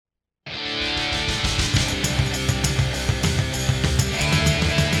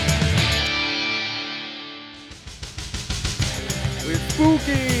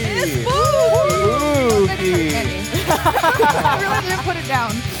I really didn't put it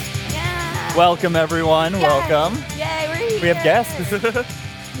down. Yeah. Welcome, everyone. Yay. Welcome. Yay, we're here. We have guests.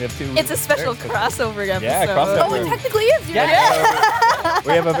 We have two. It's a special very crossover episode. Yeah, crossover. Oh, it technically is. Yeah.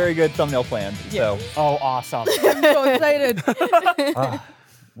 We have a very good thumbnail planned. So, Oh, awesome. I'm so excited.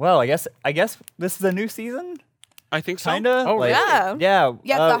 well, I guess this is a new season. I think so. Kinda. Oh, really? Yeah. Yeah.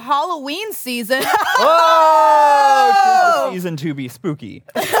 Yeah, the Halloween season. Oh, 'tis the season to be spooky.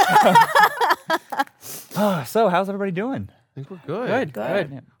 So, how's everybody doing? I think we're good.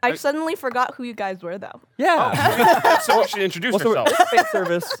 Good. I suddenly forgot who you guys were, though. Yeah. So we should introduce Well, so ourselves. this is Fan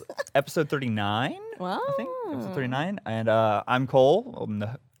Service episode 39. Wow. I think episode 39, and I'm Cole. I'm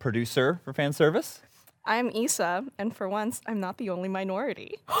the producer for Fan Service. I'm Issa, and for once, I'm not the only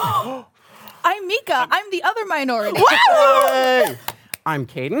minority. I'm Mika. I'm the other minority. Hey! I'm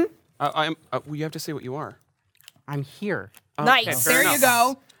Caden. Well, you have to say what you are. I'm here. Nice. Okay, fair There enough. you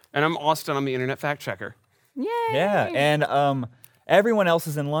go. And I'm Austin. I'm the internet fact checker. Yay. Yeah, and everyone else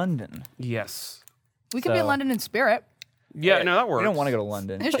is in London. Yes. We could be in So- London in spirit. Yeah, no, that works. We don't want to go to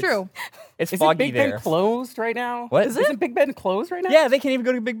London. It's true. It's Isn't foggy Big there. Ben closed right now? What? Isn't Big Ben closed right now? Yeah, they can't even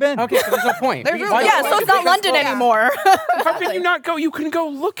go to Big Ben. Okay, so there's no point. There's Why- really- Yeah, Why so is it's not Big Ben London closed? anymore. How can you not go? You can go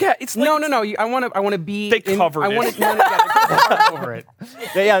look at. It's like No. I want to be. They covered I it. want to. No, yeah, they covered over it.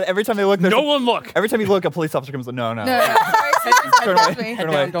 Yeah, every time they look, there's no one look. every time you look, a police officer comes. No. No. Sorry, Turn away. Turn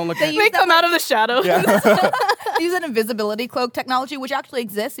away. Don't look They at use They that, come out of the shadows. they use an invisibility cloak technology, which actually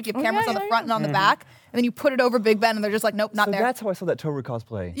exists if you have cameras on the front and on the back, and then you put it over Big Ben, and they're just like, nope, not So there. that's how I saw that Toru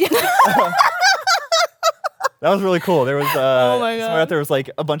cosplay. That was really cool. There was my God. somewhere out there was like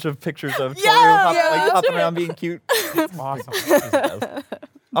a bunch of pictures of Toru yeah, hopping that's around being cute. awesome.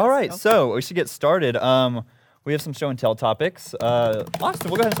 All right, so we should get started. We have some show and tell topics.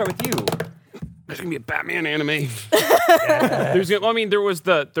 Austin, we'll go ahead and start with you. There's gonna be a Batman anime. There was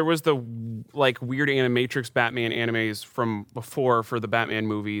the like weird Animatrix Batman animes from before for the Batman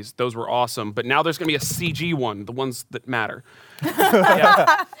movies. Those were awesome. But now there's gonna be a CG one, the ones that matter.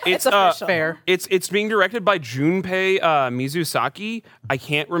 Yeah. It's official. Fair. It's being directed by Junpei Mizusaki. I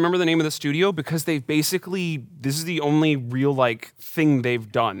can't remember the name of the studio because they've basically this is the only real like thing they've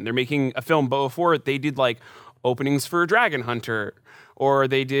done. They're making a film, but before it, they did like openings for Dragon Hunter, or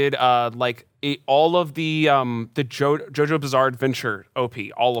they did all of the JoJo Bizarre Adventure OP,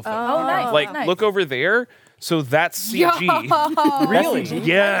 all of them. Oh, nice. Like nice. look over there. So that's CG. Really?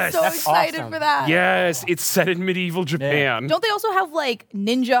 Yes. So That's excited awesome. for that. Yes, it's set in medieval Japan. Don't they also have like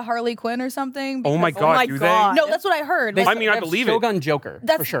Ninja Harley Quinn or something? Oh my Because- god, my do God. No, that's what I heard. They I mean, I have believe it. Shogun Joker,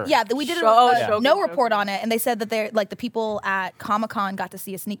 That's for sure. Yeah, we did a Shogun no Joker. report on it, and they said that they're like the people at Comic-Con got to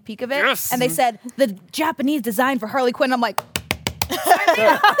see a sneak peek of it, Yes. and they said the Japanese design for Harley Quinn. I'm like,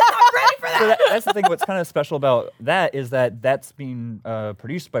 So that's the thing. What's kind of special about that is that that's being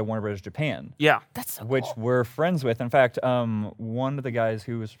produced by Warner Bros. Japan, Yeah. that's so which cool. we're friends with. In fact, one of the guys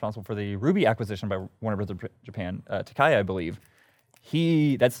who was responsible for the Ruby acquisition by Warner Bros. Japan, Takaya, I believe,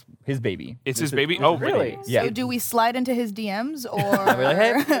 that's his baby. It's his baby. Oh, Really? Yeah. So do we slide into his DMs or? We're like,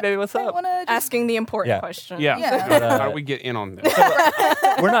 hey, baby, what's I up? wanna just- Asking the important Yeah. question. Yeah. Yeah. How do we get in on this?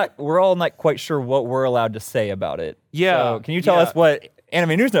 We're all not quite sure what we're allowed to say about it. Yeah, So can you tell yeah. us what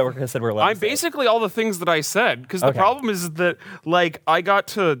Anime News Network has said we're allowed I'm to say? basically all the things that I said because the Okay. problem is that like I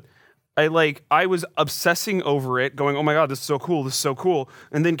was obsessing over it, going, "Oh my god, this is so cool! This is so cool!"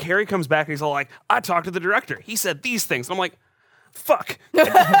 And then Carrie comes back and he's all like, "I talked to the director. He said these things." And I'm like, "Fuck."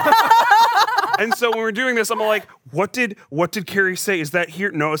 And so when we're doing this, I'm like, "What did Carrie say? Is that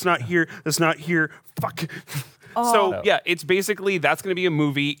here? No, it's not here. It's not here. Fuck." So yeah, it's basically that's going to be a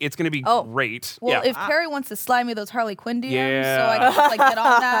movie. It's going to be Oh. great. Well, yeah. if Carrie wants to slide me those Harley Quinn DMs, Yeah. so I can just, like get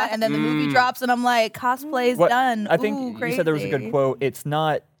on that, and then the movie drops, and I'm like, cosplay's What- done. I think Ooh, you said there was a good crazy. quote. It's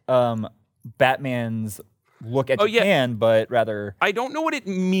not Batman's look at Oh, yeah. Japan, but rather I don't know what it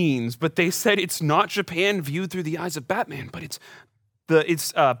means, but they said it's not Japan viewed through the eyes of Batman, but it's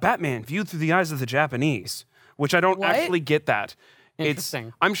Batman viewed through the eyes of the Japanese, which I don't What? actually get that.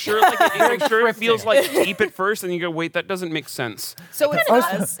 Interesting. I'm sure, it feels like deep at first, and you go, "Wait, that doesn't make sense." So it's does.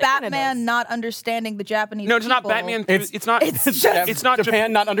 not It kinda Batman does. not understanding the Japanese. No, it's not people. Batman. It's not. It's not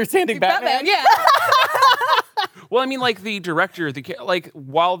Japan not understanding Batman. Yeah. Well, I mean, like the director,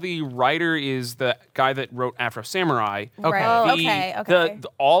 while the writer is the guy that wrote Afro Samurai. Right. Oh, okay.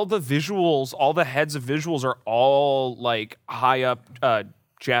 All the visuals, all the heads of visuals are all like high up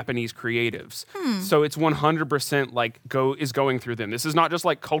Japanese creatives. So it's 100% like is going through them. This is not just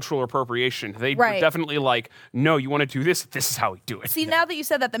like cultural appropriation. They were Right. definitely like, no, you want to do this? This is how we do it. See, now that you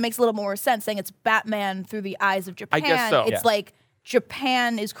said that, that makes a little more sense. Saying it's Batman through the eyes of Japan. guess so. It's Yeah. like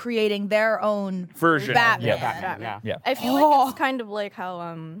Japan is creating their own Version. Batman. Batman, yeah. yeah. I feel like it's kind of like how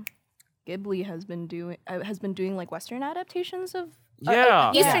Ghibli has been doing like Western adaptations of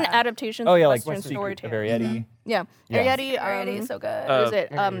Yeah. Eastern Yeah. adaptations. Oh of yeah, like Western Secret storytelling. of Arrietty. Yeah, Yeah. Arrietty. Variety is so good. What is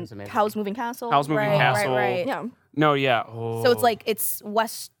it? Arrietty is amazing. Howl's Moving Castle. Howl's Moving Right, Castle. right. Yeah. No, yeah. Oh. So it's like it's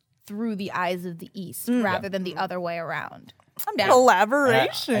west through the eyes of the east rather than the other way around. I'm down.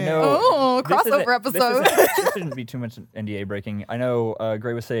 Collaboration. I know. Oh, this isn't- crossover episode. This shouldn't be too much NDA breaking. I know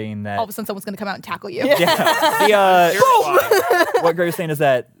Gray was saying that. All of a sudden, someone's going to come out and tackle you. Yeah. Terrifying. What Gray was saying is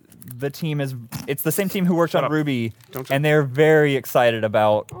that the team it's the same team who worked on up. Ruby, Don't you- and they're very excited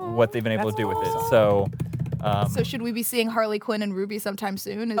about what they've been able to do with it. So. So should we be seeing Harley Quinn and Ruby sometime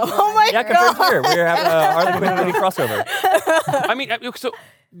soon? Oh my Yeah, confirmed here. We're having a Harley Quinn Ruby crossover. I mean, so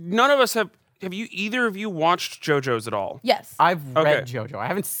none of us have. Have you either of you watched JoJo's at all? Yes. I've read Okay. JoJo. I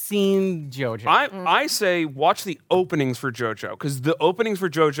haven't seen JoJo. I say watch the openings for JoJo because the openings for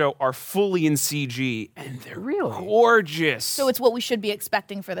JoJo are fully in CG and they're Really? gorgeous. So it's what we should be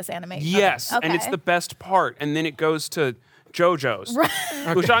expecting for this animation. yes, Okay. and it's the best part, and then it goes to JoJo's,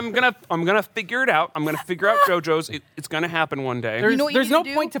 which I'm gonna figure it out. I'm gonna figure out JoJo's. It's gonna happen one day. There's, know what you there's need no to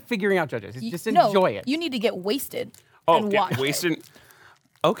do? point to figuring out JoJo's. Just No, enjoy it. You need to get wasted oh, and get watch it. wasted.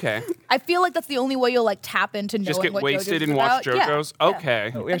 Okay, I feel like that's the only way you'll like tap into knowing just get what wasted JoJo's and watch about. Yeah, JoJo's. yeah.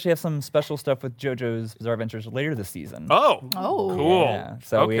 Okay. We actually have some special stuff with JoJo's Bizarre Adventures later this season. Oh. Oh. Cool. Yeah.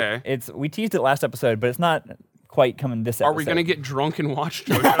 So okay. we teased it last episode, but it's not quite coming this episode. Are we gonna get drunk and watch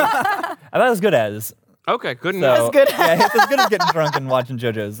JoJo? I thought it was good as. Okay, good So, enough. Yeah, it's as good as getting drunk and watching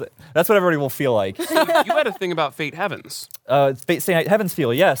JoJo's. That's what everybody will feel like. You had a thing about Fate Heavens. It's Fate Stay Night Heaven's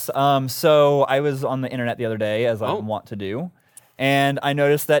Feel, yes. So I was on the internet the other day, as I Oh. want to do, and I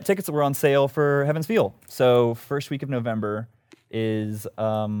noticed that tickets were on sale for Heaven's Feel. So first week of November is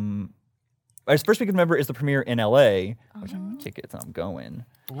first week of November is the premiere in LA, which I'm tickets. I'm going.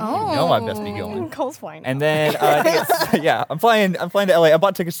 Oh. You know I best be going. Cole's flying. And then I think it's, yeah, I'm flying to LA. I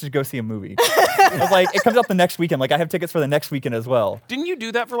bought tickets to go see a movie. I was like, it comes up the next weekend. Like I have tickets for the next weekend as well. Didn't you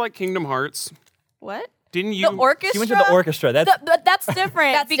do that for like Kingdom Hearts? What? Didn't you? The orchestra. You went to the orchestra. That's But that's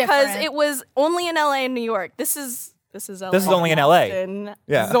different That's because different. it was only in LA and New York. This is LA. This is only in LA. Austin.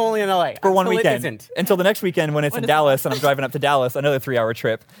 yeah. This is only in LA. for one Until it weekend isn't. until the next weekend when it's in is it? Dallas and I'm driving up to Dallas, another 3-hour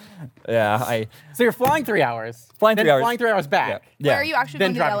trip. Yeah, I So you're flying 3 hours. Flying then 3 hours. flying 3 hours yeah, back. yeah. Where are you actually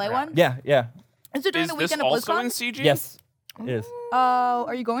Then going to the LA driving one? around. Yeah. Is it during Is the this weekend of also in BlizzCon? CG? Yes, it is.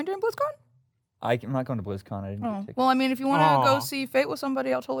 Are you going during BlizzCon? I'm not going to BlizzCon. I didn't get tickets. Well, I mean, if you want to Aw. go see Fate with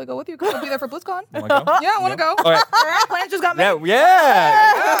somebody, I'll totally go with you because I'll be there for BlizzCon. You wanna go? Yeah, I want to go. All right. All right, plans just got made.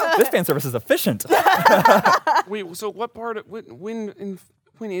 Yeah. This fan service is efficient. Wait, so what part of when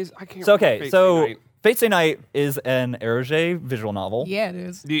is I can't. So remember okay, Fate so Stay Night. Fate Stay Night is an Eroge visual novel. Yeah, it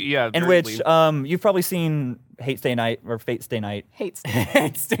is. Yeah, In very which lean. you've probably seen Hate Stay Night or Fate Stay Night. Hates.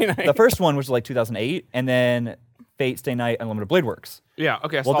 Stay night. The first one was like 2008, and then Fate Stay Night Unlimited Blade Works. Yeah,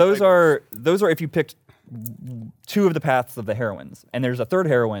 okay. I Well, saw those Blade are if you picked two of the paths of the heroines, and there's a third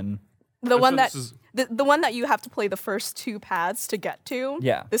heroine. The one so that this is- the one that you have to play the first two paths to get to.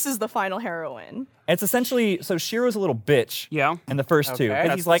 Yeah. This is the final heroine. And it's essentially so Shiro's a little bitch. Yeah. In the first two, Okay. and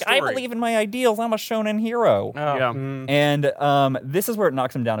That's he's the like, "I story. believe in my ideals. I'm a shonen hero." Oh, Yeah. And this is where it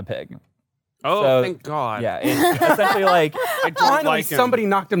knocks him down a peg. Oh, So, thank God. Yeah, it's essentially like I don't Finally, like him. somebody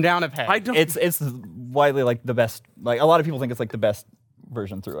knocked him down a peg. I don't. it's widely like the best. Like a lot of people think it's like the best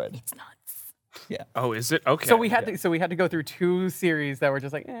version through it. It's nuts. Oh, is it? Okay. So we had to go through two series that were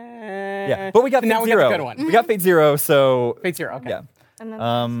just like, Yeah, but we got So now Fate we Zero. got the good one. We got Fate Zero, so Fate Zero. Okay. yeah. And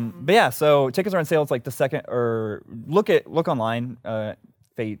then But yeah, so tickets are on sale. It's like the second, or look online.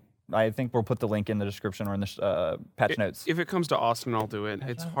 Fate. I think we'll put the link in the description or in the patch notes. If it comes to Austin, I'll do it.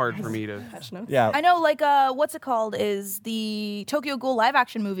 It's hard for me to. patch notes. Yeah. I know, like, what's it called? Is the Tokyo Ghoul live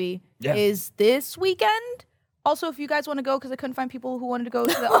action movie Yeah. is this weekend? Also, if you guys want to go, because I couldn't find people who wanted to go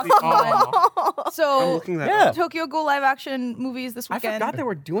to the Austin one. I'm So, looking that Yeah. up. Tokyo Ghoul live action movies this I weekend. forgot they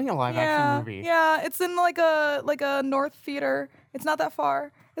were doing a live action movie. Yeah, it's in like a North theater. It's not that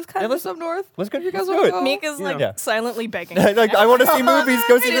far. It's kind Yeah, of let's- just up north. let's go- You guys let's wanna do it. go? Mika's like Yeah. silently begging. Like, I want to see movies.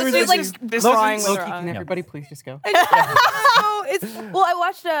 Go see It is- movies. it's like This drawing is with Loki, her can eyes. everybody please just go? No, it's well. I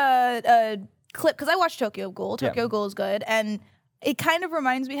watched a clip because I watched Tokyo Ghoul. Yeah. Tokyo Ghoul is good, and it kind of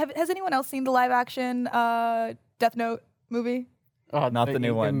reminds me. Has anyone else seen the live action Death Note movie? Oh, Not the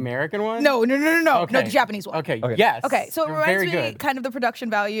new one. American one? No, no, Okay. the Japanese one. Okay. Okay. Yes. Okay, so it They're reminds very me good. kind of the production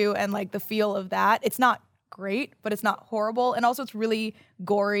value and like the feel of that. It's not great, but it's not horrible, and also it's really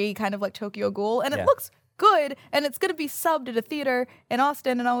gory, kind of like Tokyo Ghoul, and Yeah. it looks good, and it's gonna be subbed at a theater in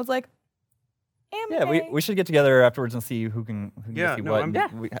Austin, and I was like, Yeah, anime. we should get together afterwards and see who can Yeah, see no, what. I'm-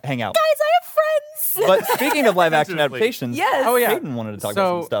 and we hang out. Guys, I have friends. But speaking of live action Tentatively. adaptations, Yes. Oh, yeah. Hayden wanted to talk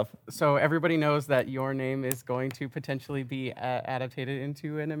about some stuff. So everybody knows that Your Name is going to potentially be adapted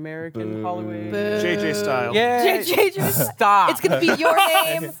into an American Hollywood. JJ style. Yeah. Stop. It's gonna be Your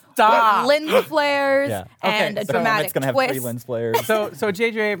Name Stop. with lens flares Yeah. and Okay, a so dramatic It's gonna have twist. 3 lens flares. So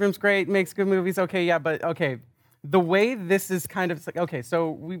J.J. Abrams, great, makes good movies. Okay, yeah, but okay. The way this is kind of it's like, okay, so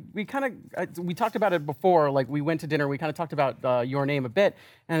we kind of we talked about it before. Like we went to dinner, we kind of talked about Your Name a bit,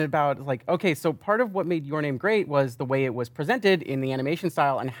 and about like, okay, so part of what made Your Name great was the way it was presented in the animation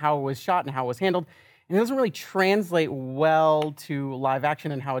style and how it was shot and how it was handled. And it doesn't really translate well to live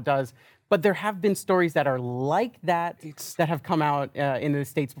action and how it does. But there have been stories that are like that that have come out in the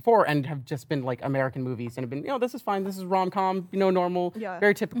States before and have just been like American movies and have been, this is fine, this is rom-com, normal, Yeah.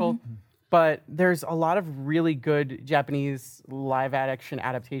 very typical. But there's a lot of really good Japanese live action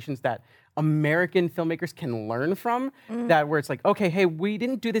adaptations that American filmmakers can learn from, that where it's like, okay, hey, we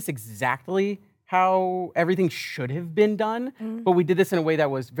didn't do this exactly how everything should have been done, but we did this in a way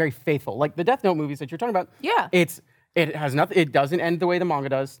that was very faithful. Like the Death Note movies that you're talking about. Yeah. It has nothing. It doesn't end the way the manga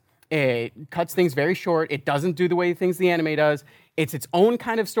does. It cuts things very short. It doesn't do the way things the anime does. It's its own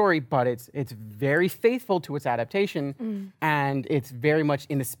kind of story, but it's very faithful to its adaptation, and it's very much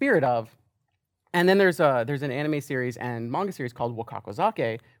in the spirit of. And then there's an anime series and manga series called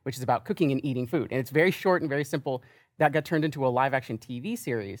Wakakozake, which is about cooking and eating food, and it's very short and very simple. That got turned into a live-action TV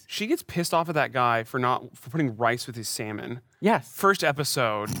series. She gets pissed off at that guy for putting rice with his salmon. Yes. First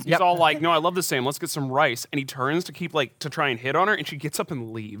episode, he's Yep. all like, "No, I love the salmon. Let's get some rice." And he turns to try and hit on her, and she gets up and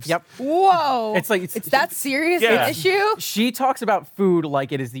leaves. Yep. Whoa! It's like- it's that serious Yeah. an issue. She talks about food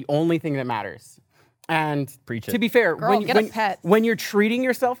like it is the only thing that matters. And Preach it. to be fair, Girl, get a pet. when you're treating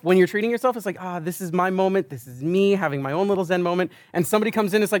yourself, it's like, this is my moment. This is me having my own little Zen moment. And somebody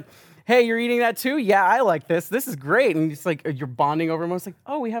comes in, it's like, hey, you're eating that too? Yeah, I like this. This is great. And it's like, you're bonding over them. It's like,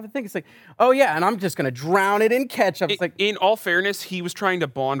 oh, we have a thing. It's like, oh yeah, and I'm just gonna drown it in ketchup. It's like, In all fairness, he was trying to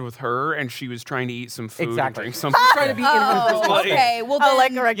bond with her, and she was trying to eat some food and exactly. drink some. Trying to be in Oh, Like- okay. Well, I then,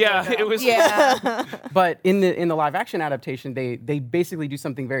 like a regular. Yeah, it was. yeah. But in the live action adaptation, they basically do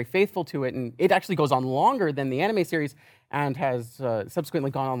something very faithful to it, and it actually goes on longer than the anime series, and has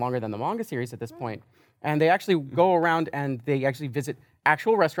subsequently gone on longer than the manga series at this point. And they actually go around and they actually visit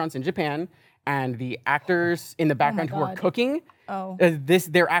actual restaurants in Japan, and the actors in the background who are God. cooking. Oh.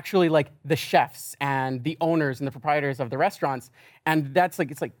 They're actually like the chefs and the owners and the proprietors of the restaurants, and that's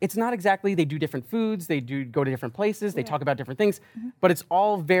like it's not exactly they do different foods, they do go to different places, they talk about different things, but it's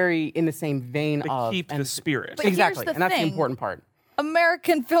all very in the same vein They of keep the spirit. But here's exactly, the and that's the thing. important part.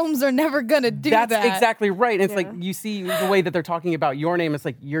 American films are never gonna do That's that. exactly right. And it's like you see the way that they're talking about Your Name. It's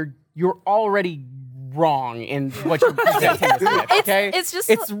like you're already wrong in what you're presenting this with. Okay, it's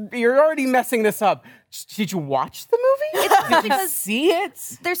just- you're already messing this up. Did you watch the movie? Did you because- see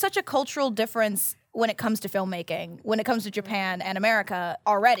it? There's such a cultural difference when it comes to filmmaking, when it comes to Japan and America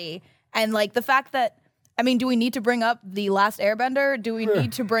already. And like the fact that, I mean, do we need to bring up The Last Airbender? Do we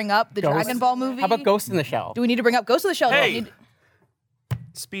need to bring up the Dragon Ball movie? How about Ghost in the Shell? Do we need to bring up Ghost of the Shell? Do we Hey! need-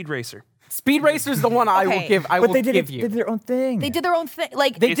 Speed Racer. Speed Racer's the one I will Okay. give. I But will they did, give it, you. they did their own thing. They did their own thing.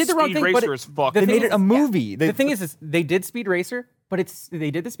 Like They It's did the wrong Speed thing, Racer but as fuck. the They thing made it a movie. The thing is they did Speed Racer, but they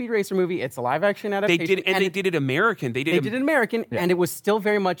did the Speed Racer movie. It's a live action They adaptation. did, and they did it American. They They did it American, and it was still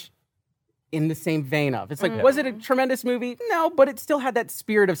very much in the same vein of. It's like, was it a tremendous movie? No, but it still had that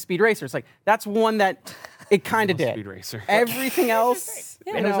spirit of Speed Racer. It's like that's one that it kind of did. Speed Racer. Everything else,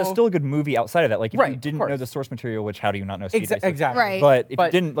 And it was still a good movie outside of that. Like, if Right, you of didn't know course. the source material, which how do you not know Speed Racer? exactly. Right. But if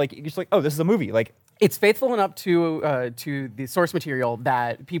But- you didn't, like, you're just like, oh, this is a movie. Like, It's faithful enough to the source material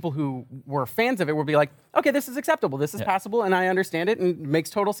that people who were fans of it will be like, okay, this is acceptable, this is passable, and I understand it, and it makes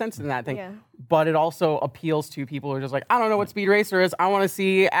total sense in that thing. Yeah. But it also appeals to people who are just like, I don't know what Speed Racer is. I want to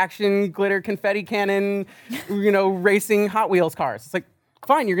see action, glitter, confetti cannon, racing Hot Wheels cars. It's like,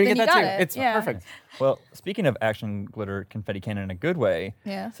 fine, you're gonna Then get you that got too. it, It's yeah. perfect. well, speaking of action, glitter, confetti cannon in a good way,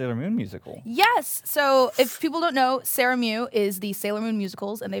 Yeah. Sailor Moon musical. Yes. So if people don't know, Sarah Mew is the Sailor Moon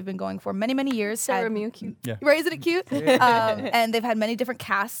musicals, and they've been going for many, many years. Sarah And- Mew, cute. Yeah. Right, isn't it cute? And they've had many different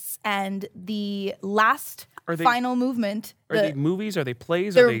casts, and the last Are they- final movement. Are the- they movies? Are they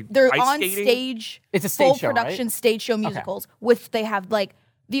plays? Are they they're ice on skating? stage. It's a full stage show, production right? stage show musicals. With they have like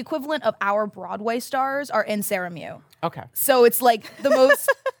the equivalent of our Broadway stars are in Sarah Mew. Okay. So it's like the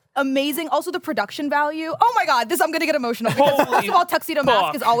most amazing. Also, the production value. Oh my God, I'm gonna get emotional because Holy first of all, Tuxedo Mask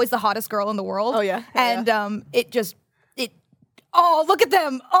fuck. is always the hottest girl in the world. Oh, yeah. and it. Oh, look at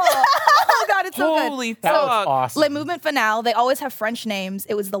them! Oh God, it's so Holy good. That So, was awesome. Le Mouvement Finale, they always have French names.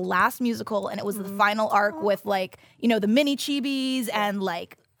 It was the last musical, and it was the final arc with like, the mini chibis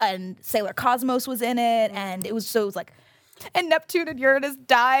and Sailor Cosmos was in it, and it was like and Neptune and Uranus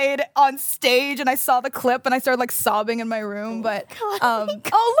died on stage, and I saw the clip and I started like sobbing in my room. But oh, look at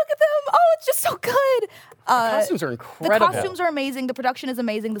them! Oh, it's just so good. Costumes are The incredible. costumes are amazing. The production is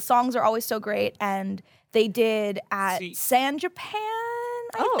amazing. The songs are always so great. And they did at See- San Japan,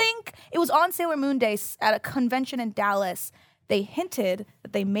 I think. It was on Sailor Moon Day at a convention in Dallas. They hinted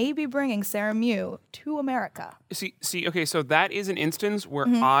that they may be bringing Sarah Mew to America. See, okay, so that is an instance where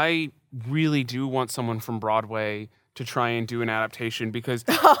Mm-hmm. I really do want someone from Broadway to try and do an adaptation because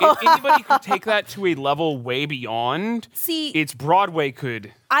if anybody could take that to a level way beyond, See, it's Broadway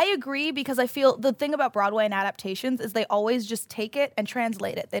could. I agree because I feel the thing about Broadway and adaptations is they always just take it and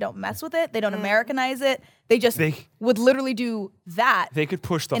translate it. They don't mess with it. They don't Americanize it. They just would literally do that. They could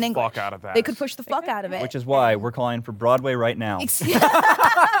push the in English. fuck out of that. They could push the fuck out of it. Which is why we're calling for Broadway right now.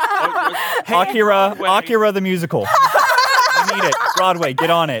 Hey, Akira the musical. We need it. Broadway, get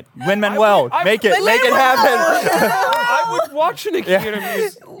on it. Lin-Manuel, make it happen. I would watch an Akira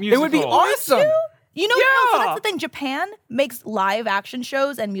musical. It would be awesome. You know, no, so Yeah. that's the thing. Japan makes live action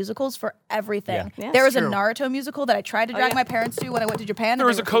shows and musicals for everything. Yeah. There was a True. Naruto musical that I tried to drag my parents to when I went to Japan. There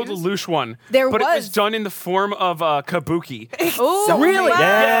was a Code Lelouch one. There but it was was. done in the form of kabuki. Oh, Really?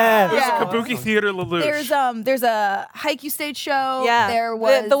 Yeah. It was Yeah. a kabuki theater Lelouch. There's a Haikyuu stage show. Yeah, There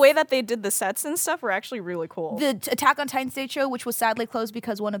was the way that they did the sets and stuff were actually really cool. the Attack on Titan stage show, which was sadly closed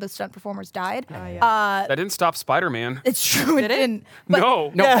because one of the stunt performers died. yeah. that didn't stop Spider-Man. It's true, it Did it? didn't. But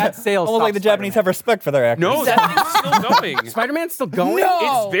No. No, that sales. Almost like the Japanese have respect for their actors. No, that thing's still going. Spider-Man's still going.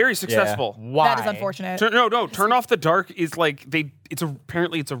 No. It's very successful. Why? that is unfortunate. No. Turn Off the Dark is like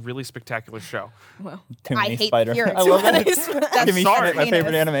apparently it's a really spectacular show. Too I many hate Spider. hearing I love that. that. That's Give me sorry. Shit, my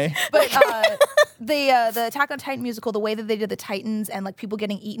favorite anime. But the Attack on Titan musical, the way that they did the Titans and like people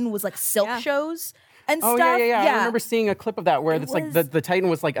getting eaten was like silk Yeah. shows and Oh stuff. yeah. I remember seeing a clip of that where it's like was- the Titan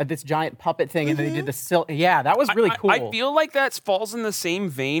was like this giant puppet thing, and then they did the silk. Yeah, that was really cool. I feel like that falls in the same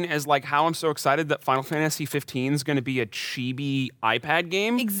vein as like how I'm so excited that Final Fantasy 15 is going to be a chibi iPad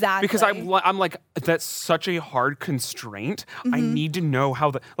game. Exactly. Because I'm like that's such a hard constraint. I Mm-hmm. need to know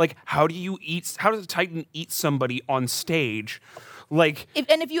how how does a Titan eat somebody on stage? Like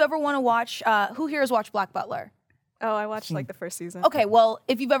if you ever want to watch, who here has watched Black Butler? Oh, I watched like the first season. Okay, well,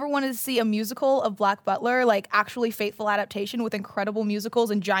 if you've ever wanted to see a musical of Black Butler, like actually faithful adaptation with incredible musicals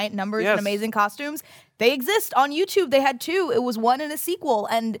and giant numbers Yes. and amazing costumes, they exist on YouTube. They had 2. It was 1 and a sequel.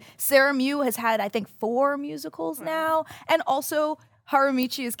 And Sarah Mew has had, I think, 4 musicals now. And also,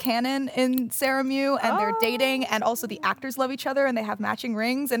 Harumichi is canon in Sarah Mew, and they're dating, and also the actors love each other, and they have matching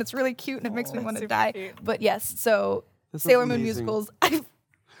rings, and it's really cute, and it makes me want to super die. cute. But yes, so This is Sailor Moon amazing. musicals.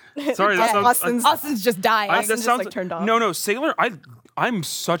 sorry, that sounds Austin's just dying. that just, sounds like, turned off. No, Sailor. I'm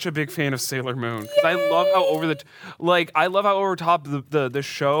such a big fan of Sailor Moon because I love how I love how over top the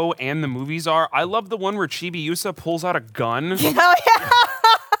show and the movies are. I love the one where Chibi Yusa pulls out a gun. Oh yeah.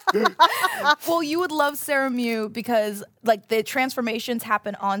 Well, you would love Sarah Mew because like the transformations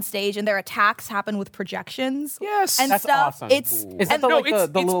happen on stage and their attacks happen with projections. Yes. and That's stuff. awesome. It's Is that and the, No, like it's-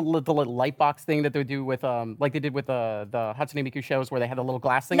 the little light box thing that they do with like they did with the Hatsune Miku shows where they had the little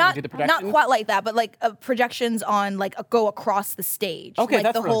glass thing not and they do the not projection? quite like that, but like projections on like go across the stage. Okay, like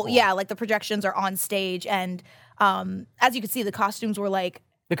that's the really whole cool. yeah, like the projections are on stage, and as you can see, the costumes were like.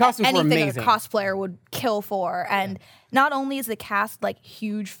 The costumes were anything amazing. a cosplayer would kill for. And not only is the cast like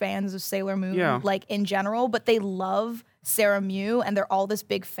huge fans of Sailor Moon, Yeah. like in general, but they love Sarah Mew and they're all this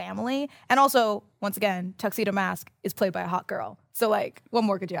big family. And also, once again, Tuxedo Mask is played by a hot girl. So like, what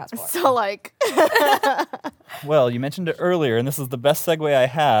more could you ask for? So like, Well, you mentioned it earlier, and this is the best segue I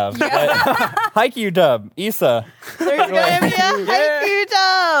have. But Haikyuu dub, Issa. there's gonna be a Haikyuu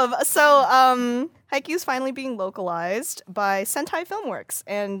dub. So Haikyuu's finally being localized by Sentai Filmworks,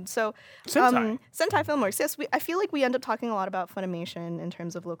 and so Sentai? Sentai Filmworks. Yes, I feel like we end up talking a lot about Funimation in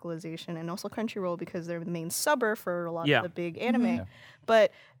terms of localization, and also Crunchyroll because they're the main subber for a lot Yeah. of the big anime.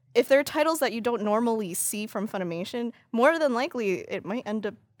 But if there are titles that you don't normally see from Funimation, more than likely it might end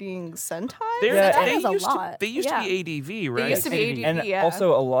up being Sentai. Yeah, They is a used lot. to be ADV, right? They used to be ADV, And yeah.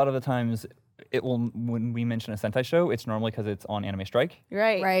 also, a lot of the times, it will when we mention a Sentai show, it's normally because it's on Anime Strike.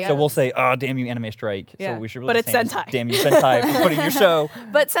 right. Right. So we'll say, "Oh, damn you, Anime Strike." Yeah. So we should really But be it's saying, Sentai. "Damn you, Sentai, for putting your show."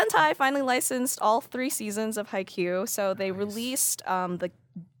 But Sentai finally licensed all 3 seasons of Haikyuu, so they released the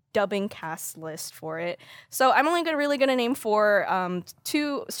dubbing cast list for it. So I'm only really gonna name 4.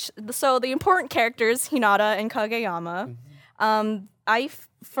 2. So the important characters, Hinata and Kageyama.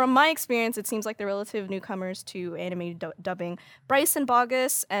 From my experience, it seems like they're relative newcomers to anime dubbing. Bryson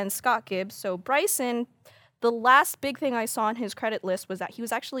Bogus and Scott Gibbs. So Bryson, the last big thing I saw on his credit list was that he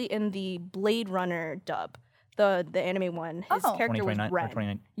was actually in the Blade Runner dub. the anime one. His Oh. character was 2029 or Red.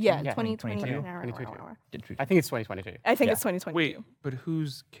 29. Yeah, Yeah, 2022. 2022. I think it's 2022. I think Yeah. it's 2022. Wait, but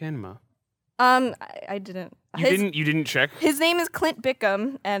who's Kenma? I didn't. You didn't check? His name is Clint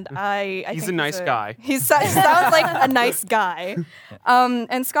Bickham, and I He's think a nice guy. He sounds like a nice guy.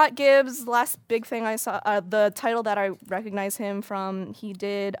 And Scott Gibbs, last big thing I saw, the title that I recognize him from, he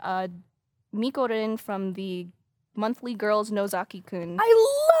did Mikorin from the monthly Girls Nozaki-kun.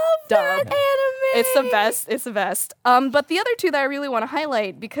 I love that Dub. anime. It's the best. It's the best. But the other two that I really want to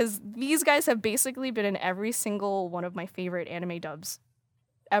highlight, because these guys have basically been in every single one of my favorite anime dubs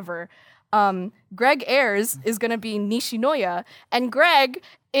ever. Greg Ayres is gonna be Nishinoya, and Greg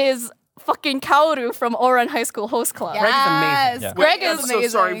is fucking Kaoru from Ouran High School Host Club. Greg is amazing. Yeah. Greg I'm is so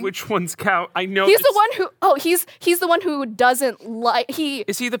sorry. amazing. Which one's cow? I know. He's the one who. He's the one who doesn't like.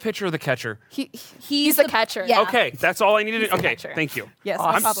 Is he the pitcher or the catcher? He's the catcher. yeah. Okay, that's all I needed. the Okay, catcher. thank you. Yes, no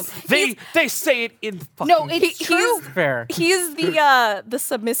I'm- problem. They say it in the fucking. No, it's true. Fair. He's the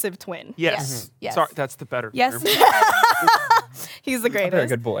submissive twin. Yes. Yes. Sorry, that's the better. Yes. term. He's the greatest. Very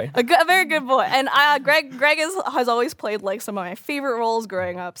good boy. A very good boy. And Greg has always played like some of my favorite roles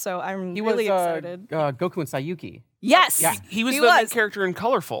growing up, so I'm He really was excited. Goku and Sayuki. Yes. Yeah. He was the main character in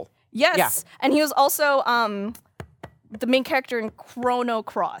Colorful. Yes. Yeah. And he was also the main character in Chrono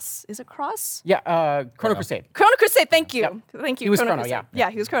Cross. Is it Cross? Yeah, Chrono Crusade. Chrono Crusade, thank you. Yep. Thank you. He was Chrono, Crusade. yeah. Yeah,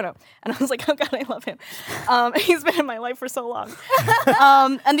 he was Chrono. And I was like, oh God, I love him. He's been in my life for so long.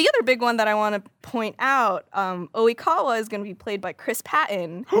 And the other big one that I want to point out, Oikawa is going to be played by Chris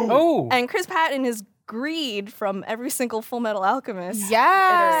Patton. Oh, And Chris Patton is Greed from every single Full Metal Alchemist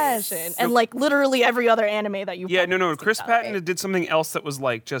Yes. iteration. And like literally every other anime that you Yeah, no. probably Chris seen Patton out. did something else that was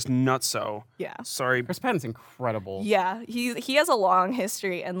like just nutso. Yeah. Sorry. Chris Patton's incredible. Yeah, he has a long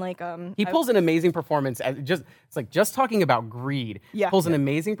history and like He pulls an amazing performance. Just talking about Greed. Yeah. Pulls an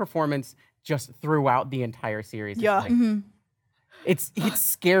amazing performance just throughout the entire series. It's Yeah. like- It's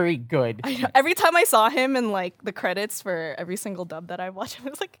scary good. every time I saw him in like the credits for every single dub that I watched, I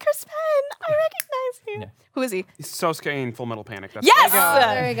was like, Chris Patton, I recognize you. Yeah. Who is he? Sosuke in Full Metal Panic. That's Yes!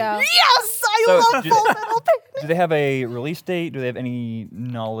 There we go. Yes! I So, love do- Full Metal Panic. Do they have a release date? Do they have any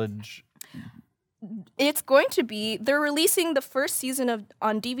knowledge? It's going to be, they're releasing the first season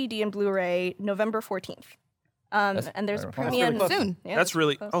on DVD and Blu-ray November 14th. And there's a That's premiere really close. Soon. Yeah, That's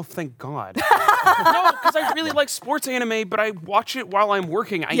really. close. Oh, thank God. No, because I really like sports anime, but I watch it while I'm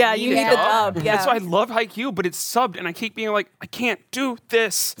working. I Yeah, need you a need the dub, And yeah. so I love Haikyuu, but it's subbed, and I keep being like, I can't do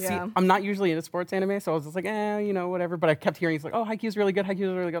this. Yeah. I'm not usually into sports anime, so I was just like, whatever. But I kept hearing it's like, oh, Haikyuu's really good.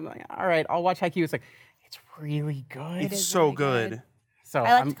 Haikyuu's really good. I'm like, all right, I'll watch Haikyuu. It's like, it's really good. It's is so really good. good. So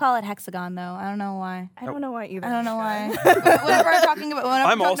I like I'm, to call it hexagon though. I don't know why. I don't know why either. I don't know why. Whenever I'm talking about,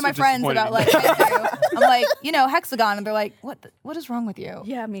 I'm talking also to my friends disappointed about in like Haikyuu, I'm like, hexagon, and they're like, what is wrong with you?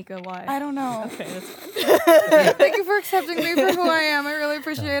 Yeah, Mika, why? I don't know. Okay, that's fine. Thank you for accepting me for who I am. I really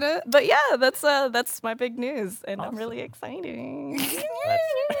appreciate it. But yeah, that's my big news, and I'm really excited.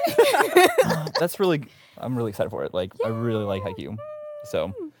 That's really. I'm really excited for it. Like I really like Haikyuu.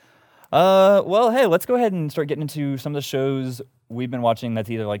 So, well, hey, let's go ahead and start getting into some of the shows we've been watching. That's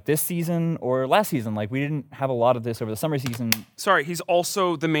either like this season or last season. Like we didn't have a lot of this over the summer season. Sorry, he's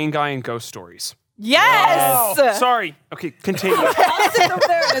also the main guy in Ghost Stories. Yes. Sorry. Okay, continue. Over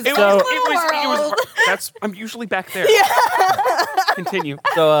there in his It little was world. that's I'm usually back there. Continue.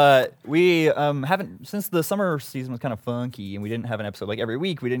 So we haven't, since the summer season was kind of funky and we didn't have an episode like every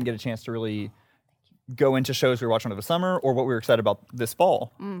week. We didn't get a chance to really go into shows we were watching over the summer or what we were excited about this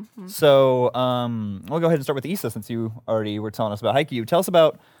fall. So we'll go ahead and start with Issa, since you already were telling us about Haikyuu. Tell us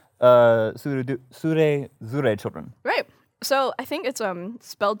about Zure Children. Right. So I think it's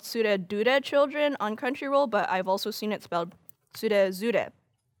spelled Sure Dure Children on Crunchyroll, but I've also seen it spelled Sure Zure.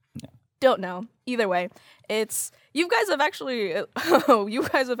 Don't know. Either way, it's you guys have actually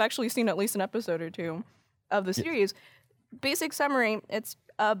seen at least an episode or two of the series. Basic summary: it's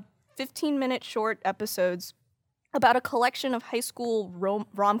 15-minute short episodes about a collection of high school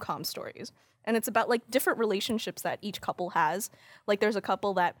rom-com stories, and it's about like different relationships that each couple has. Like there's a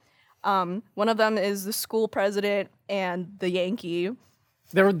couple that one of them is the school president and the Yankee.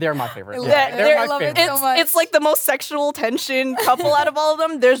 they're my favorite. Yeah, they're I my love it favorite. so much. It's like the most sexual tension couple out of all of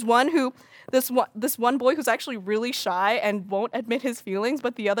them. There's one who this one boy who's actually really shy and won't admit his feelings,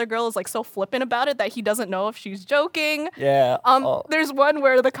 but the other girl is like so flippant about it that he doesn't know if she's joking. Yeah. There's one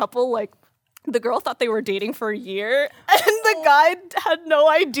where the couple like the girl thought they were dating for a year and the guy had no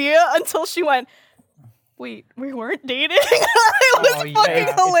idea until she went, wait, we weren't dating? It was Oh, fucking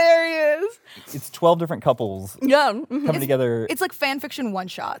yeah. hilarious. It's 12 different couples Yeah. coming together. It's like fan fiction one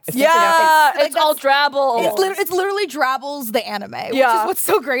shots. Yeah, It's- it's all Drabble. It's literally Drabbles the anime, which Yeah. is what's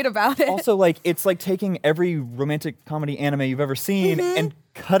so great about it. Also, like, it's like taking every romantic comedy anime you've ever seen and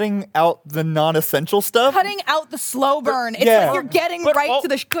cutting out the non-essential stuff. Cutting out the slow burn. It's Yeah. like you're getting But right all- to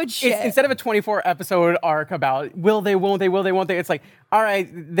the good shit. It's, instead of a 24 episode arc about will they, won't they, will they, won't they, it's like, all right,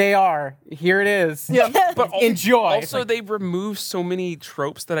 they are. Here it is. Yeah. But Enjoy. It's Also, like- they remove so many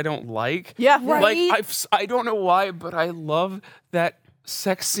tropes that I don't like. Yeah. Right. Like I don't know why, but I love that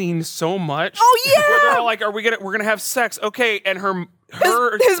sex scene so much. Oh, yeah! Where they're all like, we're gonna have sex? Okay, and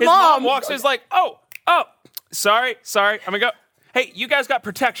his mom. mom walks in, is like, oh, sorry, I'm gonna go. Hey, you guys got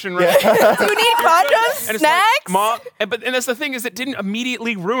protection, right? Do you need condoms? And it's Snacks? like, Mom, and that's the thing is, it didn't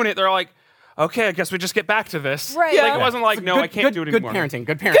immediately ruin it. They're like, okay, I guess we just get back to this. Right. Like Yeah. it wasn't like, no, I can't do it Good anymore. parenting.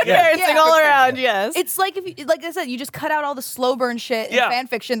 Good parenting. Parenting Yeah. all around, yes. It's like if you, like I said, you just cut out all the slow burn shit in Yeah. fan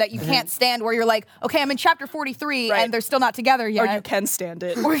fiction that you can't stand. Where you're like, okay, I'm in chapter 43 Right. and they're still not together yet. or you can stand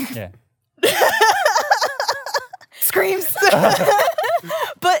it. Yeah. Screams.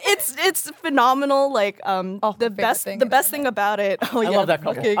 But it's phenomenal. Like my the favorite best thing the is best thing about it. Oh I yeah, love that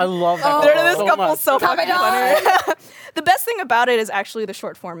couple. fucking- I love that couple. They're this so couple much. so fucking Tamadai. funny. The best thing about it is actually the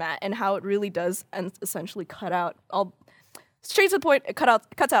short format and how it really does and essentially cut out all straight to the point. It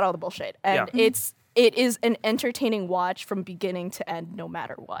cuts out all the bullshit, and Yeah. it is an entertaining watch from beginning to end, no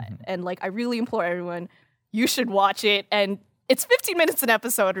matter what. And like I really implore everyone, you should watch it. And it's 15 minutes an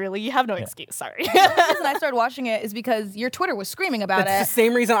episode. Really, you have no excuse. Sorry. The reason I started watching it is because your Twitter was screaming about That's it. the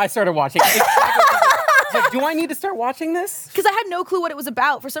same reason I started watching. It's like, do I need to start watching this? Because I had no clue what it was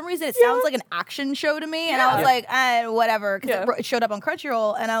about. For some reason, it sounds like an action show to me, and I was like, whatever. Because Yeah. it showed up on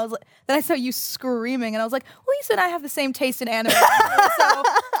Crunchyroll, and I was like, then I saw you screaming, and I was like, well, you said I have the same taste in anime, so I'm gonna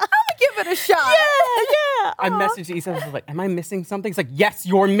give it a shot. yeah. I messaged Issa. I was like, "Am I missing something?" He's like, "Yes,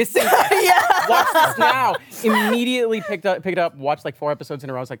 you're missing. It. Watch this now." Immediately picked it up, watched like 4 episodes in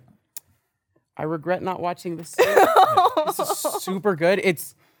a row. I was like, I regret not watching this. This is super good.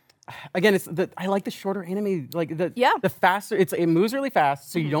 It's again, I like the shorter anime, like the faster. It moves really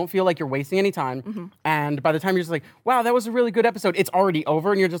fast, so you don't feel like you're wasting any time. And by the time you're just like, wow, that was a really good episode, it's already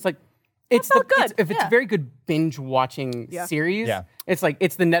over, and you're just like. It's felt good. If it's a very good binge watching series, Yeah. it's like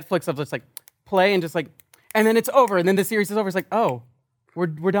it's the Netflix of just like play and just like, and then it's over, and then the series is over. It's like, oh,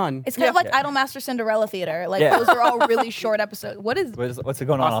 we're done. It's kind of like Idolmaster Cinderella Theater. Like Yeah. those are all really short episodes. What's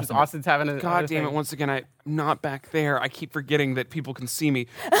going on, Austin? Austin's having a God damn it! Once again, I'm not back there. I keep forgetting that people can see me.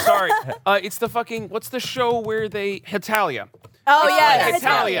 Sorry. It's the fucking what's the show where they Hetalia? Oh Like yeah.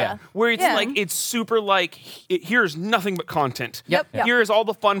 Hetalia, where it's Yeah. like it's super like here's nothing but content. Yep. Yep. Here's all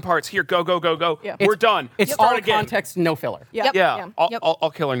the fun parts. Here, go. Yeah. We're done. It's Start all again. context, no filler. Yep. Yeah. All, Yep.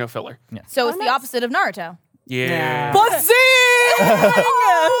 all killer, no filler. So it's the nice. opposite of Naruto. Yeah.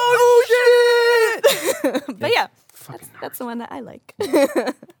 Oh shit! But yeah, that's the one that I like.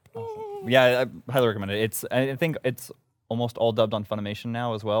 Yeah, I highly recommend it. I think it's almost all dubbed on Funimation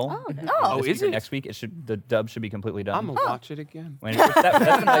now as well. Oh, This is week or it? Next week, the dub should be completely done. I'm gonna watch it again.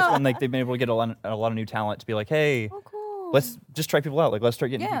 That's a nice one. Like they've been able to get a lot of new talent to be like, hey, let's just try people out. Like let's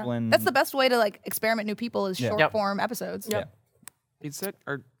start getting Yeah, people in. that's the best way to like experiment new people is short Yep. form episodes. Yeah. Is that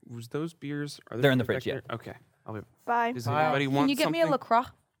was those beers? Are They're in the beers fridge, back there? Okay. I'll be. Bye. Does anybody want Can you get something? me a La Croix?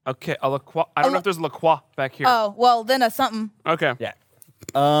 Okay, a La Croix. I don't know if there's a La Croix back here. Oh, well, then a something. Okay. Yeah.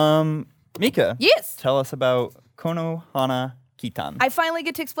 Mika. Yes. Tell us about Konohana Kitan. I finally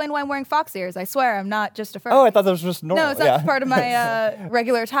get to explain why I'm wearing fox ears. I swear, I'm not just a furry. I thought that was just normal. No, it's not just part of my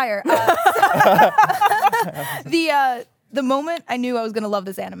regular attire. The moment I knew I was gonna love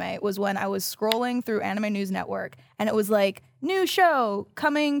this anime was when I was scrolling through Anime News Network, and it was like, new show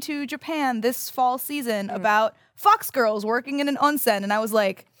coming to Japan this fall season about fox girls working in an onsen, and I was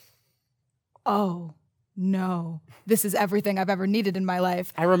like, oh no, this is everything I've ever needed in my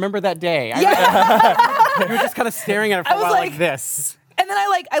life. I remember that day. Yeah. You were just kind of staring at it for I a was while like like- this. And then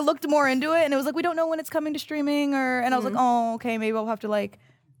I looked more into it, and it was like, we don't know when it's coming to streaming, and I was like, oh, okay, maybe I'll have to like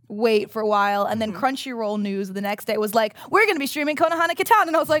wait for a while. And then Crunchyroll news the next day was like, we're gonna be streaming Konohana Kitan,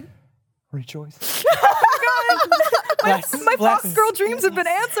 and I was like, Rejoice. my Bless. Fox Girl dreams have been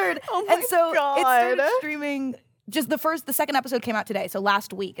answered. Oh my and so God. it started streaming. Just the second episode came out today, so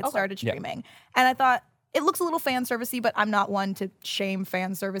last week it started streaming, and I thought it looks a little fan servicey, but I'm not one to shame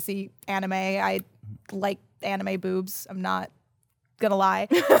fan servicey anime. I like anime boobs. I'm not gonna lie.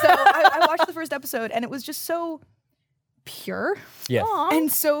 So I watched the first episode, and it was just so pure Yes.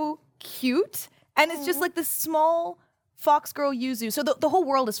 and so cute, and it's just like this small Fox Girl Yuzu. So the whole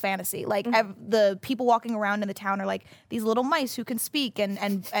world is fantasy. Like the people walking around in the town are like these little mice who can speak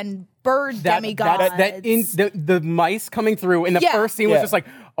and bird demigods. The mice coming through in the first scene was just like,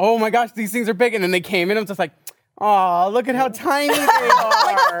 oh my gosh, these things are big. And then they came in and it was just like, oh, look at how tiny they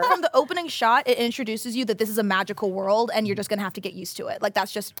are. From the opening shot, it introduces you that this is a magical world and you're just gonna have to get used to it. Like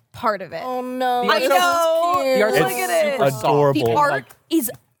that's just part of it. Oh no. I know. The art Look is at it. super soft. Adorable. The art Like, is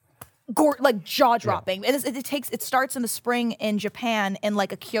like jaw-dropping. It starts in the spring in Japan in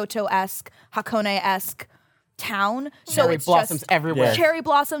like a Kyoto-esque, Hakone-esque town. So cherry it's blossoms just everywhere. cherry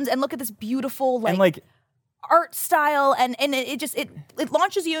blossoms, and look at this beautiful And like art style, and it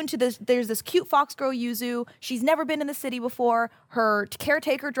launches you into this. There's this cute fox girl Yuzu. She's never been in the city before. Her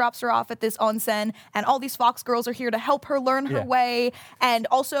caretaker drops her off at this onsen, and all these fox girls are here to help her learn her way. And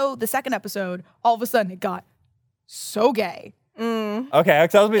also, the second episode, all of a sudden, it got so gay. okay,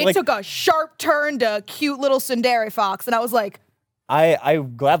 so I was It like, took a sharp turn to cute little tsundere fox, and I was like, I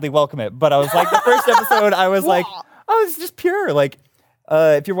gladly welcome it, but I was like, the first episode, I was like, oh, it's just pure. Like,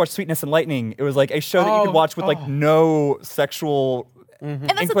 if you watch Sweetness and Lightning, it was like a show that you could watch with like no sexual and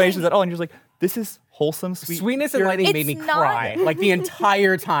that's the inclinations thing. at all, and you're just like, this is wholesome, sweet. Sweetness and pure- Lightning It's made me not- cry like the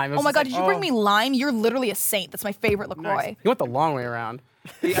entire time. It was Oh my just god, like, did you bring me lime? You're literally a saint. That's my favorite LaCroix. You went the long way around.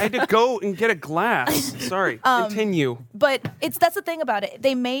 I had to go and get a glass. Sorry. Continue. But that's the thing about it.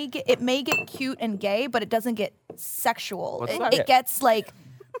 It may get cute and gay, but it doesn't get sexual. that? It gets like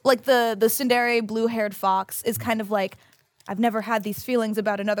the tsundere blue-haired fox is kind of like, I've never had these feelings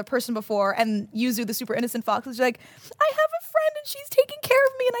about another person before, and Yuzu, the super innocent fox, is like, I have a friend and she's taking care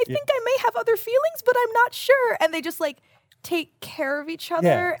of me, and I think I may have other feelings, but I'm not sure. And they just like take care of each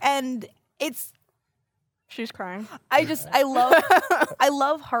other, and it's. She's crying. I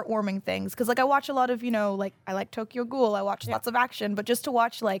love heartwarming things because like I watch a lot of like I like Tokyo Ghoul. I watch lots of action, but just to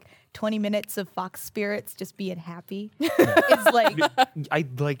watch like 20 minutes of fox spirits just being happy is like I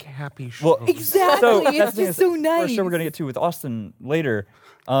like happy shows. Well, exactly. so It's that's the thing just is, so nice. First show we're gonna get to with Austin later.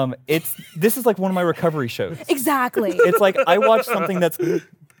 This is like one of my recovery shows. Exactly. It's like I watch something that's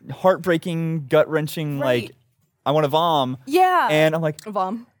heartbreaking, gut wrenching, Right. like I want to vom. Yeah. And I'm like,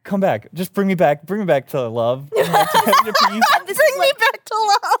 Vom. come back, just bring me back to love. Bring me back to peace. Bring me back to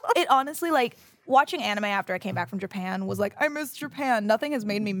love. It honestly like watching anime after I came back from Japan was like I miss Japan. Nothing has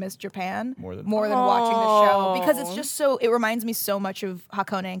made me miss Japan more than watching the show because it's just so. It reminds me so much of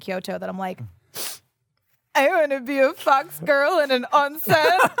Hakone and Kyoto that I'm like. I want to be a fox girl in an onsen.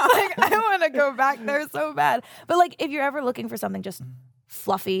 Like, I want to go back there so bad. But like, if you're ever looking for something just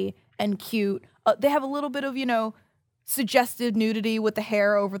fluffy and cute, they have a little bit of suggestive nudity with the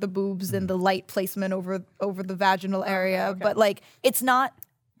hair over the boobs and the light placement over the vaginal area. But like, it's not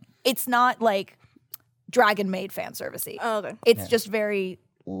like Dragon Maid fan servicey. Oh, okay. It's just very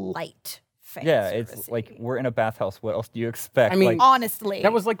light. Fan It's servicey. like we're in a bathhouse. What else do you expect? I mean, like, honestly,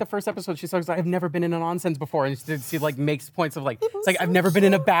 That was like the first episode. She says, I've never been in an onsen before. And she like makes points of like, it's like, I've never been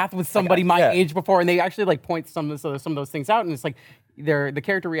in a bath with somebody my age before. And they actually like point some of those things out. And it's like, the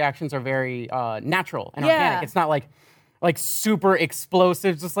character reactions are very natural and organic. It's not like super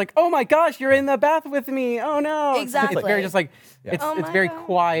explosive, just like, oh my gosh, you're in the bath with me. Oh no. Exactly. It's very just like, Oh it's my very God.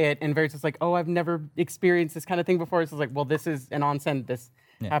 quiet and very just like, oh, I've never experienced this kind of thing before. It's just like, well, this is an onsen. This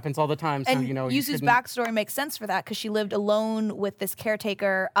happens all the time. So, And you Yuzu's shouldn't- backstory makes sense for that because she lived alone with this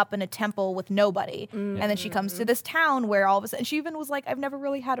caretaker up in a temple with nobody. And then she comes to this town where all of a sudden, she even was like, I've never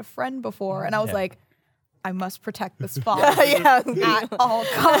really had a friend before. And I was like, I must protect this fox at all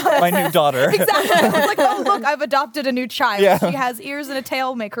costs. my new daughter. Exactly. I was like, oh, look, I've adopted a new child. Yeah. She has ears and a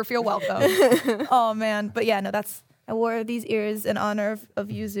tail, make her feel welcome. Oh, man. But yeah, no, I wore these ears in honor of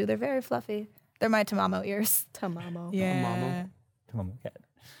Yuzu. They're very fluffy. They're my Tamamo ears. Tamamo. Yeah. Come on, cat.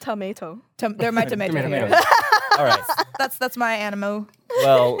 Tomato. They're my tomato Tomato. ears. All right. That's my animo.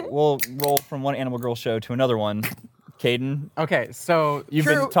 Well, we'll roll from one Animal Girl show to another one. Caden, Okay, so you've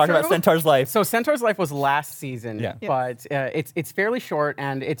been talking about Centaur's Life. So Centaur's Life was last season, but it's fairly short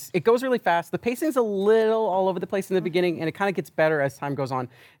and it goes really fast. The pacing's a little all over the place in the beginning, and it kind of gets better as time goes on.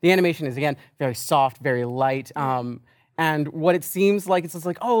 The animation is again very soft, very light. And what it seems like, it's just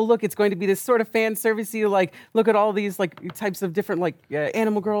like, oh, look, it's going to be this sort of fan servicey, like, look at all these like types of different like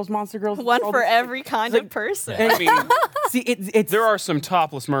animal girls, monster girls. One all for this- every kind of person. I mean, See, it's there are some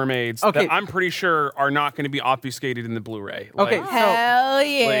topless mermaids Okay. that I'm pretty sure are not going to be obfuscated in the Blu-ray. okay. Like, Hell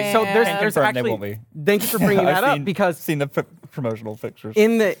yeah. So there's Confirmed they actually. won't be. Thank you for bringing that up I've because seen the promotional pictures.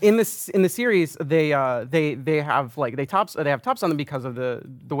 in the series they have like they have tops on them because of the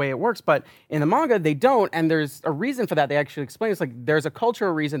way it works, but in the manga they don't, and there's a reason for that. They actually explain it's like there's a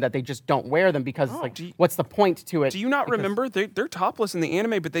cultural reason that they just don't wear them because it's like what's the point to it? do you not remember? They're topless in the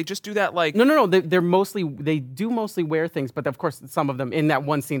anime, but they just do that like. No. They do mostly wear things things, but of course some of them in that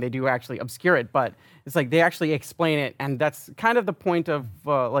one scene they do actually obscure it. But it's like they actually explain it, and that's kind of the point of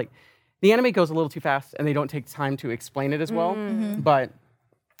like the anime goes a little too fast, and they don't take time to explain it as well. But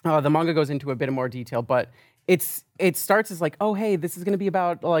the manga goes into a bit more detail, but. It starts as like, oh hey, this is gonna be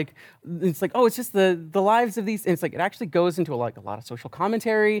about like, it's like, oh, it's just the lives of these. And it's like it actually goes into like a lot of social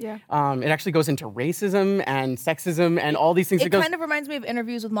commentary. Yeah. It actually goes into racism and sexism and all these things. It kind of reminds me of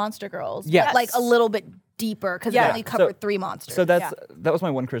Interviews with Monster Girls. Yes. but, like a little bit deeper because Yeah. they only covered 3 monsters. So that was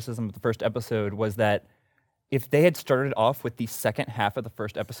my one criticism of the first episode was that if they had started off with the second half of the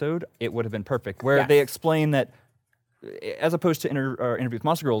first episode, it would have been perfect. Where they Yes. explain that, as opposed to Interview with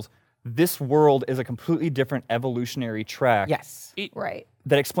Monster Girls, this world is a completely different evolutionary track. yes, right.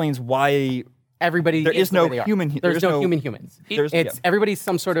 That explains why everybody. there is is the no way they are. human. There's no human humans. There's, It's everybody's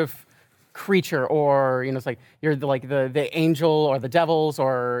some sort of creature, or it's like you're like the angel or the devils,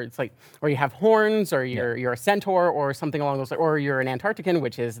 or it's like, or you have horns, or you're a centaur, or something along those lines, or you're an Antarctican,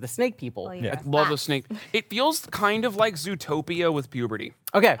 which is the snake people. I love the snake. It feels kind of like Zootopia with puberty.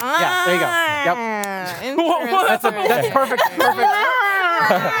 Okay, yeah, there you go. Yep. Interesting. That's perfect.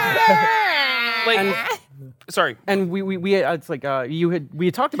 Like, sorry. And we it's like we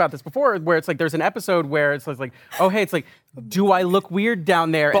had talked about this before, where it's like there's an episode where it's like, oh hey, it's like, do I look weird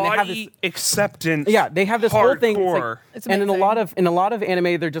down there? And they have this, Body acceptance. yeah, they have this whole thing. It's like- hardcore. It's and in a lot of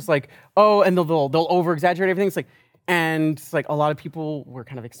anime, they're just like, oh, and they'll over exaggerate everything. It's like, and it's like a lot of people were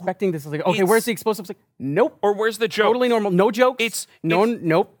kind of expecting this. It's like, okay, It's- where's the explosives? Like, nope. Or where's the joke? Totally normal. No jokes. It's-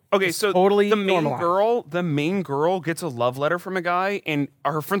 nope. Okay, It's so totally the main normalized. girl gets a love letter from a guy, and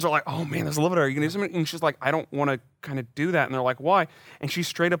her friends are like, "Oh man, there's a love letter. Are you gonna do something?" And she's like, "I don't want to kind of do that." And they're like, "Why?" And she's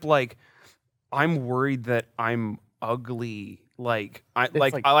straight up like, "I'm worried that I'm ugly. Like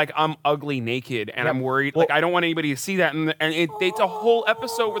I'm ugly naked, and I'm worried. Like I don't want anybody to see that." And it's a whole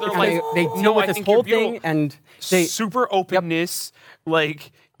episode where they're And like, they deal "No, with I this think you're whole thing, beautiful." and they Super openness,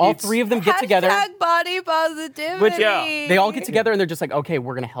 like all it's- three of them get together. Hashtag body positivity. Which Yeah. they all get together and they're just like, okay,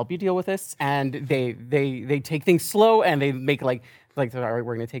 we're gonna help you deal with this, and they take things slow and they make like all right,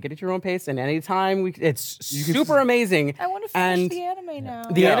 we're gonna take it at your own pace, and anytime it's super amazing. I want to and finish the anime now.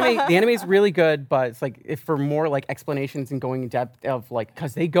 the anime is really good, but it's like if for more like explanations and going in depth of like,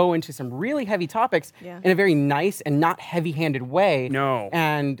 because they go into some really heavy topics Yeah. in a very nice and not heavy-handed way. No.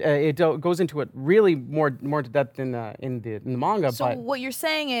 and it goes into it really more depth in the manga. So but what you're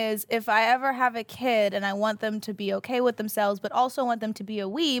saying is, if I ever have a kid and I want them to be okay with themselves, but also want them to be a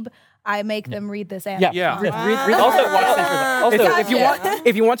weeb, I make them read this anime. yeah, Yeah. read the Also- watch Centaur's Life. also-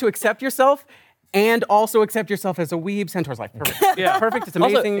 if you want to accept yourself and also accept yourself as a weeb, Centaur's Life. Perfect. Yeah. Perfect. It's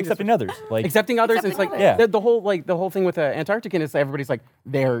Also, amazing. accepting others. Like Accepting others. It's like Yeah. the whole thing with the Antarctican is everybody's like,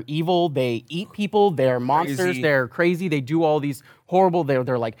 they're evil, they eat people, they're monsters, Crazy. they're crazy, they do all these horrible. They're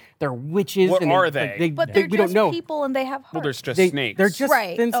like they're witches. What and are like, they? But they're we just don't know. people and they have hearts. Well, there's just They, snakes. They're just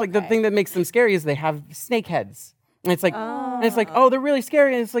Right, then it's like the okay. thing that makes them scary is they have snake heads. And it's like, oh, they're really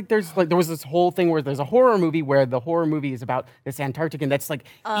scary. And it's like there was this whole thing where there's a horror movie where the horror movie is about this Antarctican that's like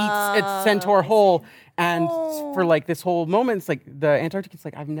eats its centaur whole. And for like this whole moment, it's like the Antarctican's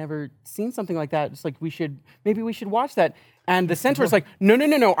like, I've never seen something like that. It's like maybe we should watch that. And the centaur's like,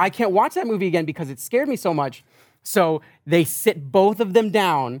 no, I can't watch that movie again because it scared me so much. So they sit both of them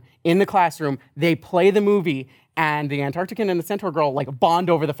down in the classroom. They play the movie. And the Antarctican and the Centaur girl like bond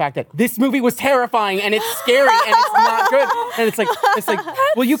over the fact that this movie was terrifying and it's scary and it's not good. And it's like,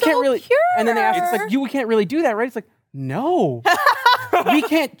 well, you can't really. And then they ask, it's like, you can't really do that, right? It's like, no, we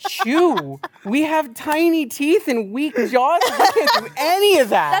can't chew. We have tiny teeth and weak jaws. We can't do any of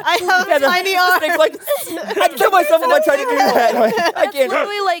that. I have tiny arms. like, I kill myself if I try to do that. I That's can't.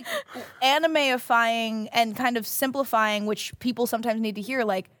 literally like animeifying and kind of simplifying, which people sometimes need to hear,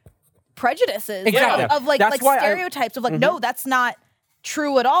 like prejudices Exactly. of like That's why I- stereotypes of like, no, that's not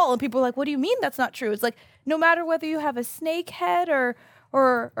true at all. And people are like, what do you mean that's not true? It's like, no matter whether you have a snake head or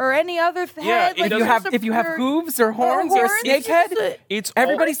any other head, it like doesn't- if you have hooves or horns or a snake head, It's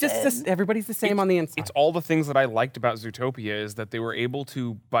everybody's all, everybody's the same on the inside. It's all the things that I liked about Zootopia is that they were able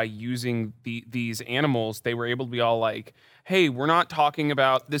to, by using these animals, they were able to be all like, hey, we're not talking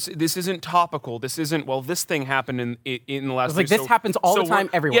about this. This isn't topical. This isn't, well, this thing happened in the last. It's like, thing, this happens all the time we're-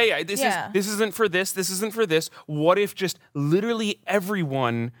 everywhere. Yeah. Yeah. This isn't for this. This isn't for this. What if just literally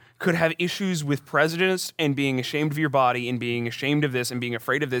everyone could have issues with prejudice and being ashamed of your body and being ashamed of this and being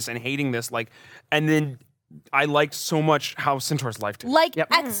afraid of this and hating this, like, and then I liked so much how Centaur's life did. like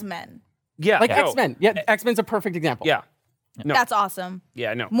X-Men. Yeah, Like no. X-Men. Yeah, X-Men's a perfect example. Yeah. No. That's awesome.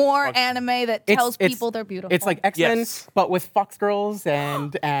 Yeah, no. More anime that It's- tells it's- people they're beautiful. It's like X-Men, Yes. but with fox girls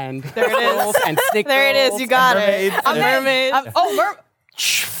and there it is. girls and snake There it is. girls You got and it. mermaids A and- mermaid.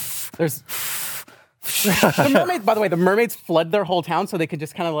 There's The mermaids, by the way, the mermaids flood their whole town so they could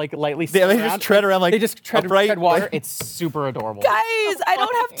just kind of like lightly. They just tread around like they just tread upright, water. like- It's super adorable. Guys, I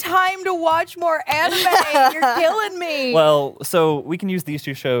don't have time to watch more anime. You're killing me. Well, so we can use these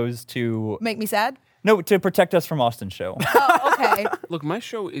two shows to Make me sad? to protect us from Austin's show. Oh, okay. Look, my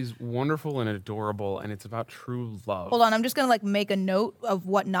show is wonderful and adorable, and it's about true love. Hold on, I'm just gonna like make a note of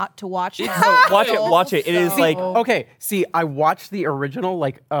what not to watch. Watch it. It is like Okay, see, I watched the original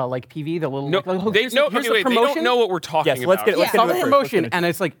like PV, the little. No, like, they, here's no, the okay, wait, they promotion. don't know what we're talking yes. Let's about. get let's Yeah. get Saw into the it first. promotion, Let's get and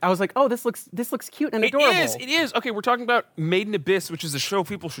it's like I was like, oh, this looks cute and adorable. It is. Okay, we're talking about Made in Abyss, which is a show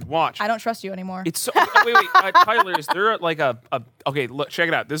people should watch. I don't trust you anymore. It's so, wait, Tyler, is there like a okay? Look, check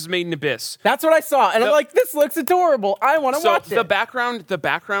it out. This is Made in Abyss. That's what I saw, and I'm like, this looks adorable. I want to So watch the it.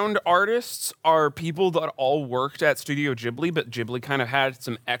 background artists are people that all worked at Studio Ghibli, but Ghibli kind of had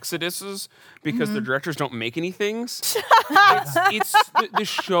some exoduses because the directors don't make any things. The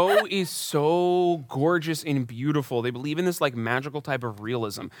show is so gorgeous and beautiful. They believe in this like magical type of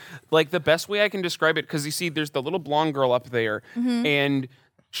realism. Like the best way I can describe it, because you see, there's the little blonde girl up there, and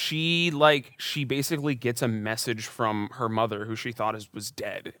she basically gets a message from her mother, who she thought was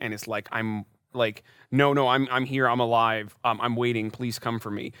dead, and it's like, I'm here, I'm alive, I'm waiting, please come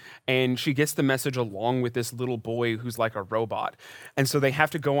for me. And she gets the message along with this little boy who's like a robot. And so they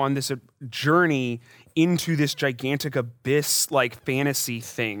have to go on this journey into this gigantic abyss like fantasy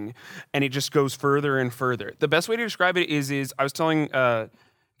thing, and it just goes further and further. The best way to describe it is I was telling Caden,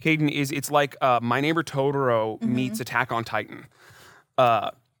 it's like My Neighbor Totoro meets Attack on Titan.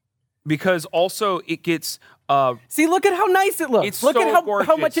 Because also it gets See, look at how nice it looks. It's Look so at how much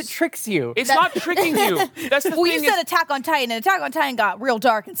gorgeous. it tricks you. it's not tricking you. That's the well, you thing. said Attack on Titan, and Attack on Titan got real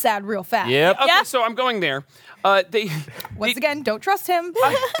dark and sad real fast. Yep. Okay, Yeah. so I'm going there. Once again, don't trust him.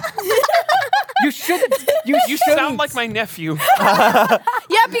 You shouldn't. You You shouldn't. sound like my nephew. Yeah,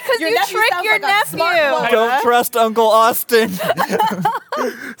 because Your you nephew trick sounds your like a smart nephew. boy. Don't trust Uncle Austin.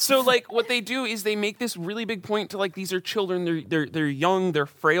 So like what they do is they make this really big point to like, these are children, they're young, they're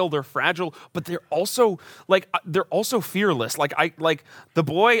frail, they're fragile, but they're also fearless. Like the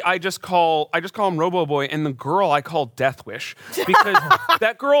boy I just call him Robo Boy, and the girl I call Death Wish, because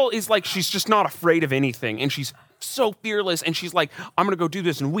that girl is like, she's just not afraid of anything, and she's so fearless, and she's like, I'm gonna go do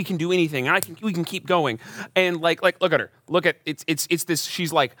this, and we can do anything, and we can keep going. And like look at her, it's this,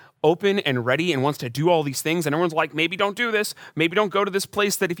 she's like open and ready and wants to do all these things, and everyone's like, maybe don't do this, maybe don't go to this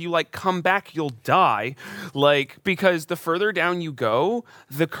place that if you like come back you'll die, like, because the further down you go,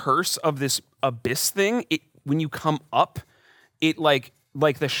 the curse of this abyss thing, when you come up, it like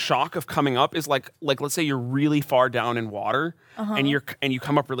the shock of coming up is like let's say you're really far down in water, and you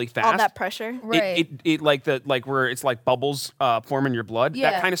come up really fast. All that pressure. Right. It like where it's like bubbles form in your blood.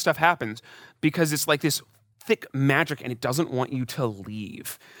 Yeah. That kind of stuff happens because it's like this thick magic, and it doesn't want you to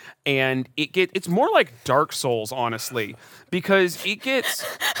leave. And it's more like Dark Souls, honestly, because this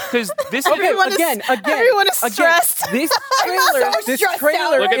Everyone again, everyone is stressed. This so stressed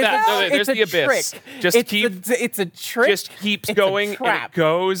out Look at right that. now. No, there's it's the a abyss. trick. Just it's a trick. just keeps It's a going, and it trap.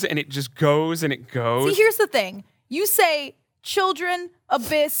 goes, and it just goes, and it goes. See, here's the thing. You say children,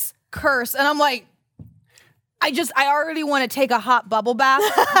 abyss, curse, and I'm like, I already want to take a hot bubble bath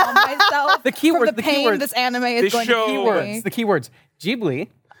and calm myself The from keyword- the pain keyword- this anime is This going show- to give me. The keywords. Ghibli.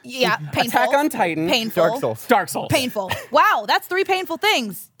 Yeah, painful. Attack on Titan. Painful. Dark Souls. Dark Souls. Painful. Wow, that's 3 painful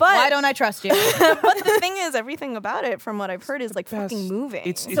things. But- Why don't I trust you? But the thing is, everything about it, from what I've heard, is like fucking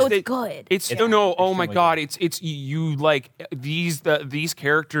moving. So it's good. It's no. Oh my God! It's you like these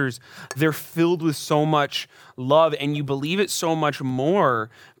characters. They're filled with so much love, and you believe it so much more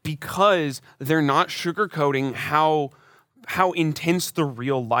because they're not sugarcoating how intense the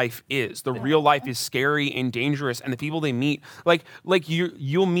real life is. The real life is scary and dangerous, and the people they meet, like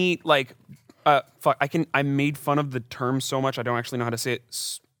you'll meet like I made fun of the term so much I don't actually know how to say it.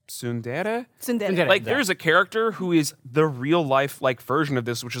 Tsundere? Tsundere. Like there's a character who is the real life like version of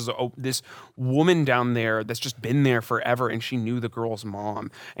this, which is this woman down there that's just been there forever, and she knew the girl's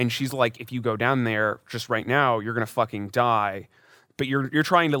mom, and she's like, if you go down there just right now, you're gonna fucking die, but you're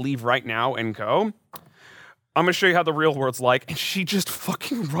trying to leave right now and go. I'm gonna show you how the real world's like, and she just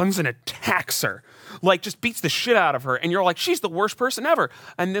fucking runs and attacks her, like just beats the shit out of her, and you're like, she's the worst person ever.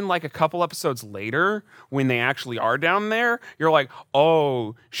 And then like a couple episodes later, when they actually are down there, you're like,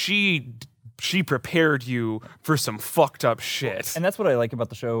 oh, she prepared you for some fucked up shit. And that's what I like about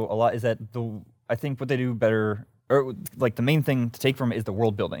the show a lot, is that I think what they do better, or like the main thing to take from it, is the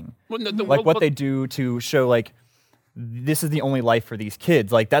world building. Well, the Like world- what they do to show like this is the only life for these kids.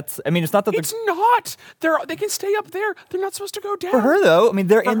 Like that's, I mean, it's not that It's not. They can stay up there. They're not supposed to go down. for her though. I mean,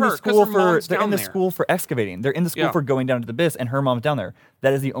 they're For in her, the 'cause school her for mom's they're in down the there. school for excavating. They're in the school Yeah. for going down to the abyss, and her mom's down there.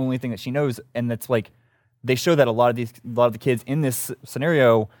 That is the only thing that she knows, and that's like they show that a lot of the kids in this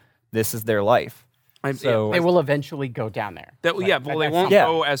scenario, this is their life. So They will eventually go down there. Well, they won't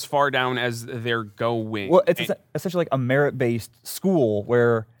go as far down as they're going. Well, it's essentially like a merit-based school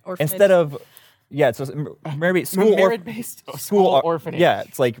where Orphanage. instead of it's a merit-based school. Merit-based school orphanage. Yeah,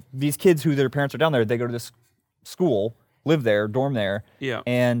 it's like these kids who their parents are down there. They go to this school, live there, dorm there. Yeah.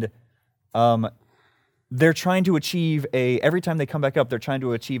 And they're trying to achieve every time they come back up, they're trying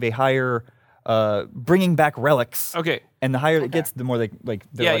to achieve a higher, bringing back relics. Okay. And the higher it gets, the more they like.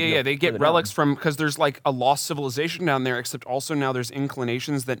 They get relics from because there's like a lost civilization down there. Except also now there's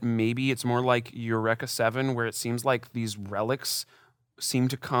inclinations that maybe it's more like Eureka 7, where it seems like these relics seem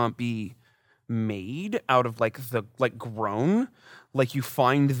to be made out of grown. Like you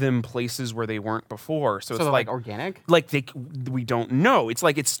find them places where they weren't before. So it's like organic. Like we don't know. It's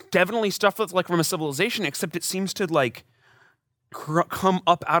like it's definitely stuff that's like from a civilization, except it seems to like come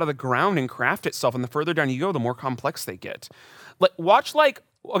up out of the ground and craft itself. And the further down you go, the more complex they get.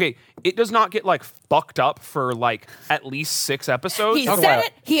 Okay, it does not get like fucked up for like at least 6 episodes. He said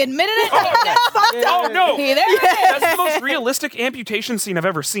it. He admitted it. It gets fucked up. Oh no! There it is. That's the most realistic amputation scene I've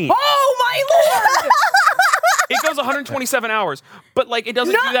ever seen. Oh my lord! It goes 127 hours, but like it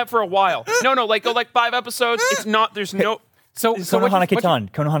doesn't do that for a while. No, like go like 5 episodes. It's not. There's no. So Konohana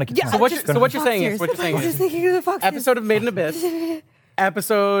Kitan. So what you're saying is episode of Made in Abyss,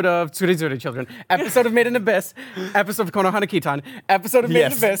 episode of Tsurizuri Children, episode of Made in Abyss, episode of Konohana Kitan, episode of Made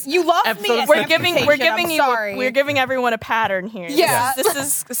in Yes. Abyss. You lost episode me. of at We're Seven giving amputation. we're giving everyone a pattern here. Yeah. This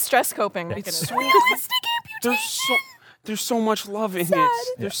is stress coping. There's so much love in it.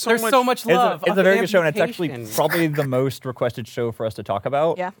 There's so much It's love. a very good show, and it's actually amputation. probably the most requested show for us to talk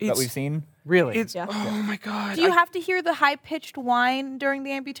about Yeah. that we've seen. Really? It's oh my god. Do you have to hear the high pitched whine during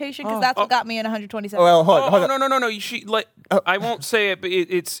the amputation? Because that's what got me in 127. Well, hold on. No. She like I won't say it, but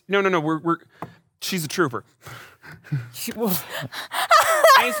it's no. We're she's a trooper. And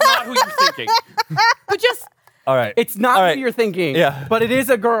it's not who you're thinking. But just All right. It's not All who right. you're thinking, Yeah. but it is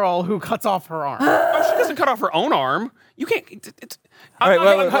a girl who cuts off her arm. Oh, she doesn't cut off her own arm. You can't. All right, I'm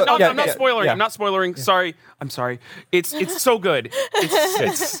well, not yeah, spoiling. yeah. I'm not spoiling. Sorry. I'm sorry. It's so good.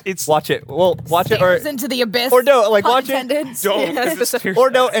 It's Watch it. Well, watch it or stares into the abyss. or no, like pun watch it. intended. don't. 'cause it's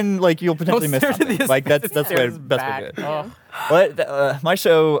Or no, and like you'll potentially miss stare to something. the Like that's abyss. the way Stares best way back. to do it. Oh. But my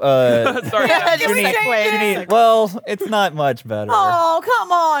show, Sorry. Junie, well, it's not much better. Oh,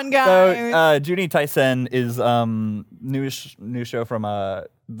 come on, guys. So Junie Taisen is new show from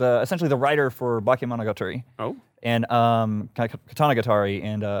essentially the writer for Bakemonogatari. Oh. And Katanagatari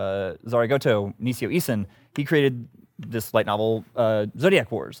and Zaragoto, Nisio Isin, he created this light novel,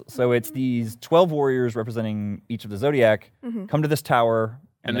 Zodiac Wars. So it's these 12 warriors representing each of the Zodiac come to this tower,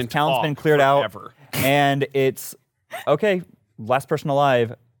 and then the town's talk been cleared forever. out, and it's okay. Last person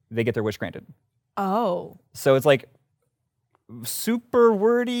alive, they get their wish granted. Oh. So it's like super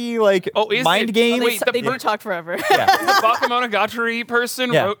wordy, like is mind it? game. Wait, They do talk forever. Yeah. The Bakemonogatari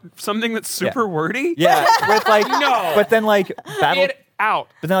person Yeah. wrote something that's super wordy. Yeah, with like No. but then like battle, Get out.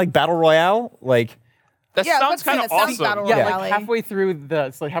 but then like battle royale, like That Yeah, I was sounds about to kind of say, that sounds awesome. battle Yeah, royale. like halfway through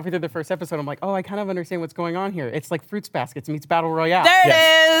the first episode, I'm like, oh, I kind of understand what's going on here. It's like Fruits Baskets meets Battle Royale. There it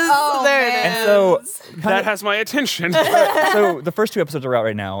Yes. is. Oh, there man. it is. and so That has my attention. so the first 2 episodes are out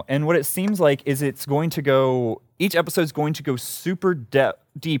right now, and what it seems like is each episode's going to go super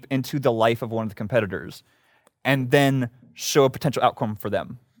deep into the life of one of the competitors, and then show a potential outcome for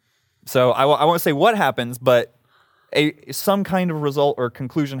them. So I won't say what happens, but some kind of result or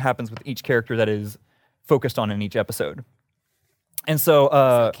conclusion happens with each character that is focused on in each episode. And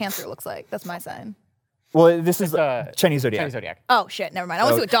so, Cancer looks like. That's my sign. well, this is Chinese Chinese Zodiac. Zodiac. Oh, shit. Never mind. I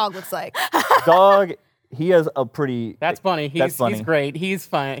want to see what dog looks like. Dog, he has a pretty... That's funny. That's funny. He's great. He's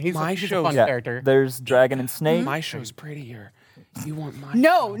fun. He's a fun Yeah, character. there's Dragon and Snake. My show's prettier. You want my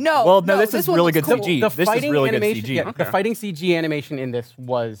No. Well, no, this is one really looks good cool. CG. The This is fighting really good animation, CG. yeah, the fighting CG animation in this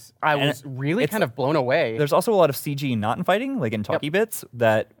was really it's- kind of blown away. There's also a lot of CG not in fighting, like in talkie bits,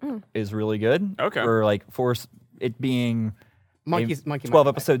 that is really good. Okay. For it being Monkey 12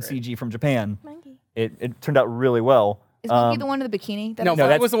 episode CG from Japan, it turned out really well. Is Monkey the one in the bikini? No, No, that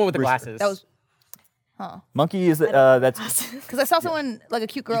that's was the one with the Brewster. glasses. That was Monkey is that's because I saw someone like a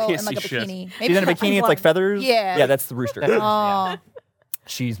cute girl can't in like a see shit. bikini. she's in a bikini. It's like feathers. Yeah. yeah, that's the rooster. Oh,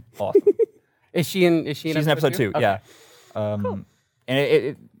 She's awesome. Is she in? She's in episode 2. Yeah.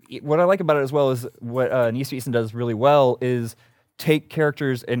 And what I like about it as well is what Nisio Isin does really well is take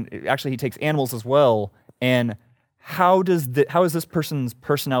characters, and actually he takes animals as well, and how is this person's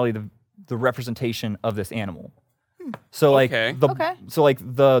personality the representation of this animal? So like Okay.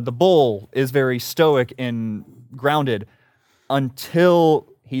 the bull is very stoic and grounded until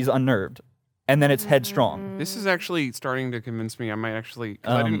he's unnerved, and then it's Headstrong. This is actually starting to convince me. I might actually.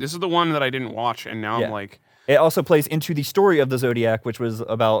 'Cause I didn't, this is the one that I didn't watch, and now Yeah. I'm like, It also plays into the story of the Zodiac, which was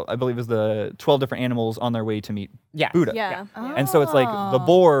about, I believe, it was the 12 different animals on their way to meet Yes. Buddha. Yeah. And so it's like the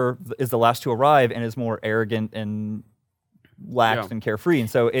boar is the last to arrive and is more arrogant and lax Yeah. and carefree. And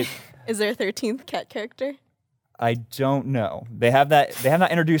so it, Is there a 13th cat character? I don't know. They have not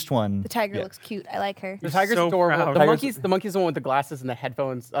introduced one. The tiger yet. looks cute. I like her. The tiger's so adorable. proud. The Tiger's- monkey's the one with the glasses and the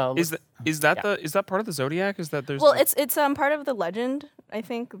headphones. is that part of the Zodiac? Is that there's Well, like- it's part of the legend. I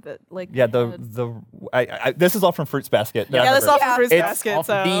think that like Yeah, had- this is all from Fruits Basket. that I yeah, that's remember. all from Fruits It's Basket. all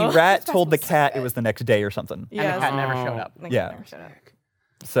So The rat told the Basket was so cat it good. was the next day or something. yeah, And the cat so- never showed up. the cat Yeah. never showed up.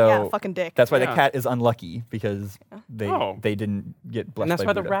 So Yeah, fucking dick. that's why the Yeah. cat is unlucky because Oh. they didn't get blessed And that's by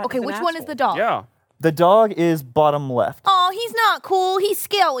why the Buddha. rat. Okay, is an which one is asshole. the dog? yeah. The dog is bottom left. Oh, he's not cool. He's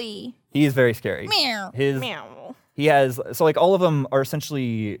scary. He is very scary. Meow. Meow. He has so like all of them are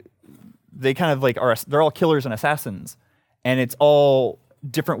essentially they kind of like they're all killers and assassins, and it's all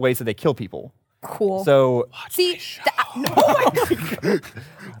different ways that they kill people. Cool. So See,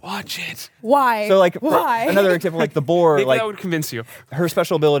 Watch it. why? like for why? another example, like the boar, Maybe like that would convince you. her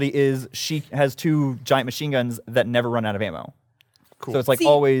special ability is she has 2 giant machine guns that never run out of ammo. Cool. So it's like See,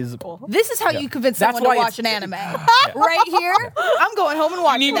 always This is how you convince That's someone to why watch an it's- anime. Right here, I'm going home and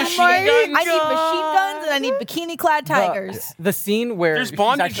watching need that. machine guns? I need machine guns and I need bikini-clad tigers. The scene where There's she's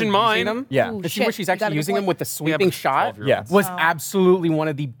bondage actually in mine. using them, Yeah. Ooh, the scene where shit, she's you got a actually good using them point. with the sweeping but shot 12-year-olds. was absolutely one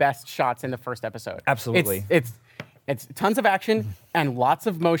of the best shots in the first episode. Absolutely. It's tons of action and lots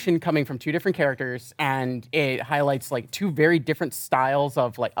of motion coming from 2 different characters, and it highlights like 2 very different styles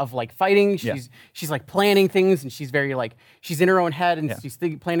of fighting. She's like planning things, and she's very like she's in her own head, and she's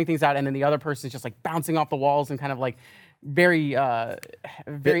planning things out, and then the other person is just like bouncing off the walls and kind of like very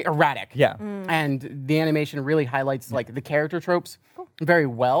erratic. Yeah. And the animation really highlights like the character tropes very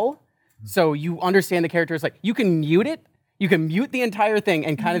well. So you understand the characters, like you can mute it, you can mute the entire thing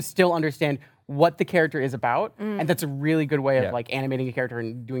and kind of still understand what the character is about, and that's a really good way Yeah. of like animating a character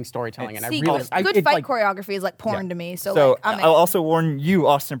and doing storytelling. And See, I really, good it, fight like, choreography is like porn to me. So, So like, I'm I'll in. also warn you,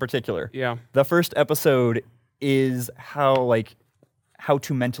 Austin, in particular. Yeah. The first episode is how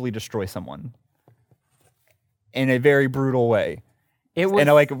to mentally destroy someone in a very brutal way. it was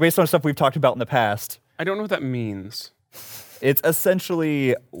And like based on stuff we've talked about in the past, I don't know what that means. it's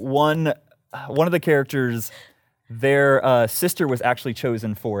essentially one of the characters, their sister was actually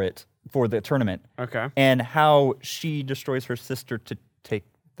chosen for the tournament, Okay. and how she destroys her sister to take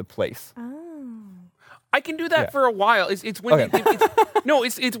the place. I can do that Yeah. for a while. It's when Okay.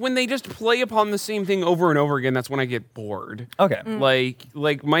 it's when they just play upon the same thing over and over again. That's when I get bored. Okay.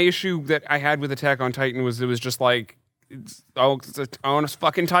 Like my issue that I had with Attack on Titan was it was just like it's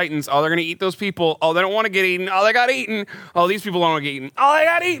fucking Titans. Oh, they're gonna eat those people. Oh, they don't want to get eaten. Oh, they got eaten. Oh, these people don't want to get eaten. Oh, they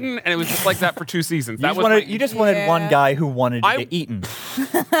got eaten. And it was just like that for 2 seasons. You That just was wanted, my- you just wanted one guy who wanted to I- get eaten.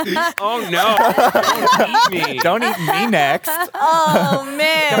 Oh no! Don't eat me. Don't eat me next. Oh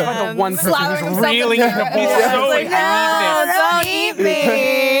man. the one person slathering who's himself really in into the porn. mirror. So Like, no, don't eat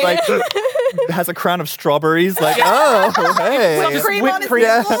me. Like has a crown of strawberries. Like, oh, hey. Some cream on his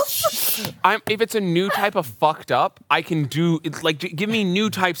Yeah. nipples. If it's a new type of fucked up, I can do. It's like give me new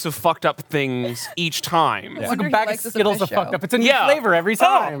types of fucked up things each time. It's like wonder a he bag of likes this Skittles on of this fucked show. up. It's a new Yeah. flavor every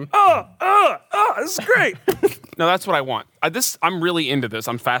time. This is great. No, that's what I want. I'm really into this.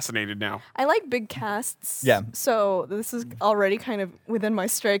 I'm fascinated now. I like big casts. Yeah. So this is already kind of within my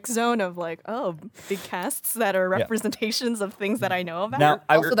strike zone of like, oh, big casts that are representations of things that I know about. Now,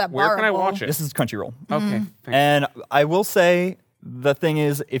 Also that Where can I bar bowl. watch it? this is Crunchyroll. Okay. thanks. And I will say the thing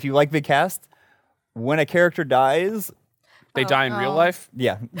is, if you like big cast, when a character dies, They die in real life.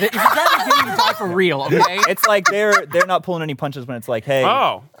 yeah, If you're trying to get you to die for real, okay? it's like they're not pulling any punches when it's like, hey,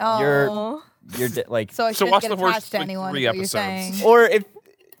 Oh. you're like, So I So shouldn't watch get the attached first, to like, anyone. 3 is what you're episodes. saying. or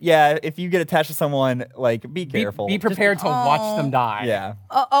if you get attached to someone, like be careful. Be prepared to watch them die. Yeah,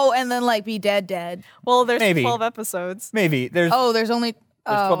 Oh, and then like be dead. Well, there's Maybe. 12 episodes. maybe there's Oh, there's only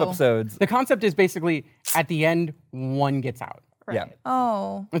 12 episodes. The concept is basically at the end, one gets out. Yeah,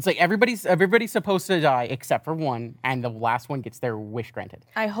 Oh, It's like everybody's supposed to die except for one, and the last one gets their wish granted.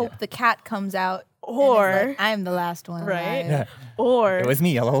 I hope the cat comes out. and is Or- like, I'm the last one. Right? alive." Or it was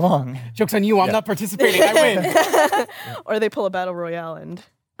me all along. Joke's on you, I'm not participating, I win. or they pull a battle royale and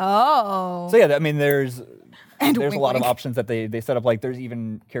Oh. So yeah, I mean, there's a wink, lot of wink. options that they set up. Like there's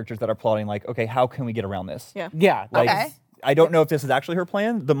even characters that are plotting like, okay, how can we get around this? yeah. Yeah, like, Okay. I don't know if this is actually her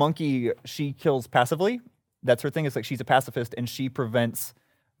plan. The monkey, she kills passively. That's her thing. It's like she's a pacifist and she prevents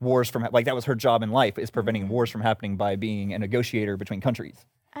wars from like that was her job in life is preventing wars from happening by being a negotiator between countries.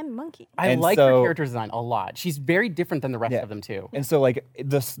 I'm monkey. I And like so- her character design a lot. She's very different than the rest Yeah. of them too. And so like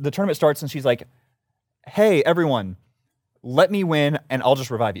the tournament starts and she's like, "Hey everyone, let me win and I'll just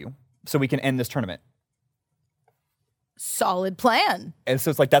revive you so we can end this tournament." Solid plan. And so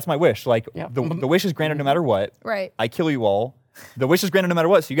it's like that's my wish. Like Yeah. the wish is granted no matter what. Right. I kill you all. The wish is granted no matter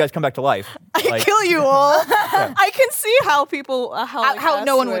what, so you guys come back to life. Like, Kill you all. I can see how people How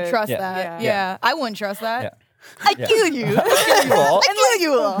no one would trust Yeah. that. Yeah. Yeah. I wouldn't trust that. Yeah. I kill you. kill you all. And kill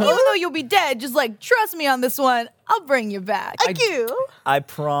you all. Even though you'll be dead, just like trust me on this one. I'll bring you back. I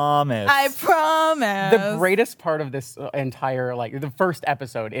promise. I promise. The greatest part of this entire the first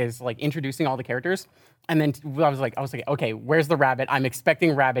episode is like introducing all the characters, and then I was like, okay, where's the rabbit? I'm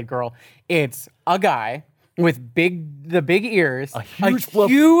expecting Rabbit Girl. It's a guy with the big ears, a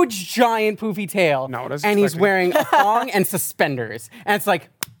huge giant poofy tail, Not what I was and he's expecting. wearing a thong and suspenders, and it's like,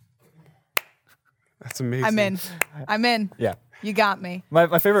 That's amazing. I'm in. Yeah. You got me.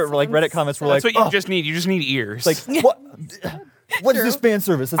 My favorite like Reddit comments were like, That's what you "Oh, just need. You just need ears. like what? What is this fan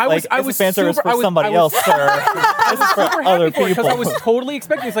service? It's I was- like I it's was a fan service super- for I was- somebody I was- else, sir. This is for other people. because I was totally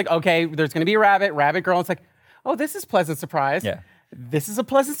expecting. It's like, okay, there's gonna be a Rabbit Girl. It's like, oh, this is pleasant surprise. Yeah. This is a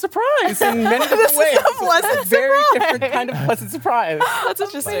pleasant surprise in many different ways. pleasant Very different kind of pleasant surprise. That's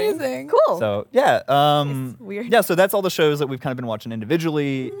interesting. Amazing. Cool. So yeah, weird. yeah. So that's all the shows that we've kind of been watching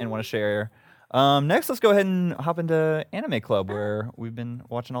individually and want to share. Next, let's go ahead and hop into Anime Club, where we've been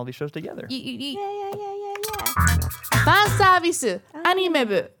watching all these shows together. ファンサービスアニメ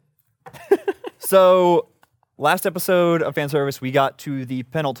部 So, last episode of fan service, we got to the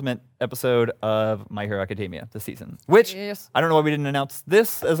penultimate episode of My Hero Academia this season. Which Yes. I don't know why we didn't announce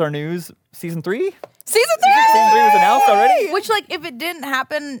this as our news. Season 3? Season 3! Season 3 was announced already. Which, like, if it didn't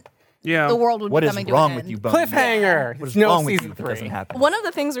happen, yeah. the world would What be is coming to wrong an with end. you, Bones? Cliffhanger. What is No wrong with season you if it doesn't 3. happen? One of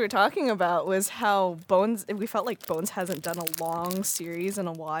the things we were talking about was how we felt like Bones hasn't done a long series in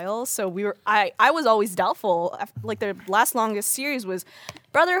a while. So I was always doubtful. Like their last longest series was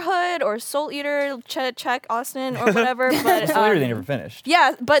Brotherhood or Soul Eater, check Austin or whatever. But So later they never finished.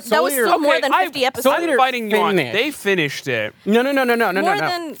 yeah, but that was Eater- still more Okay, than 50 episodes. Soul I'm Eater fighting you on. finished. They finished it. No. More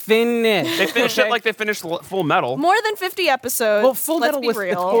than- Finish. They finished it like they finished Full Metal. More than 50 episodes. Well, Full Let's Metal be was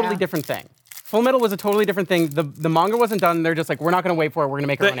real. a totally different thing. Full Metal was a totally different thing. The manga wasn't done. They're just like, we're not going to wait for it. We're going to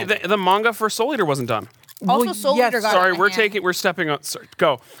make our own ending. The manga for Soul Eater wasn't done. Also, Well, Soul yes. Eater got Sorry, out of hand. we're stepping on. Sorry,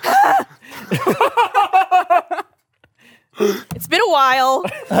 go. It's been a while.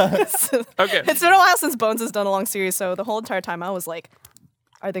 Okay. It's been a while since Bones has done a long series, so the whole entire time I was like,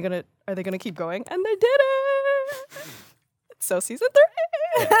 are they gonna keep going? And they did it. So season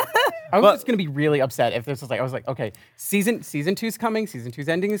 3. I was just gonna be really upset if this was like, I was like, okay, season 2's coming, season 2's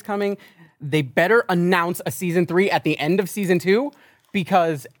ending is coming. They better announce a season 3 at the end of season 2,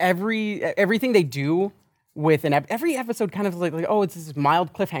 because everything they do with every episode kind of like, oh, it's this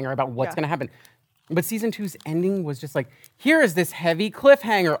mild cliffhanger about what's gonna happen. But season 2's ending was just like, here is this heavy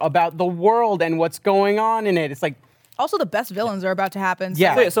cliffhanger about the world and what's going on in it. It's like, Also, the best villains are about to happen. So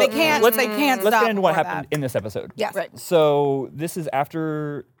Yeah. like, So they can't. let's- They can't Let's stop get into what before happened that. in this episode. Yes. Right. So this is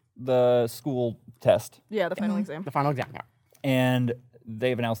after the school test, Yeah, the final exam. the final exam. Yeah. and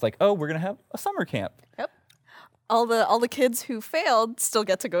they've announced like, oh, we're gonna have a summer camp. Yep. All the kids who failed still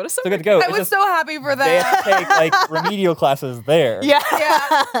get to go to summer. They're good to go. I It's was just so happy for they that. have to take like remedial classes there. Yeah. Yeah.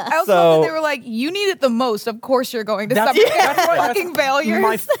 I also So- love that they were like, you need it the most. Of course you're going to summer camp. Fucking failures.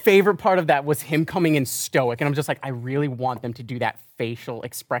 My favorite part of that was him coming in stoic, and I'm just like, I really want them to do that facial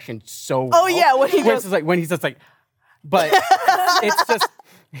expression so well. Oh, yeah, when he Where goes- it's just like when he's just like, but it's just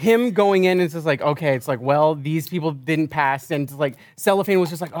him going in and it's just like, okay, it's like, well, these people didn't pass, and like Cellophane was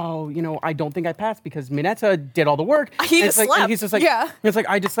just like, oh, I don't think I passed because Mineta did all the work. He And just it's like, and slept. he's just like, Yeah. it's like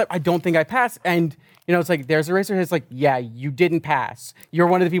I just slept. I don't think I passed, and it's like there's Eraser. It's like, yeah, you didn't pass. You're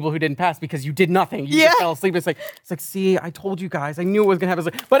one of the people who didn't pass because you did nothing. You Yeah. just fell asleep. It's like, see, I told you guys. I knew it was gonna happen.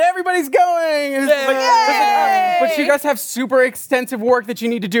 It's like, but everybody's going. And it's just like, but you guys have super extensive work that you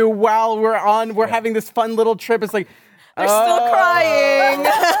need to do while we're having this fun little trip. It's like, They're still crying.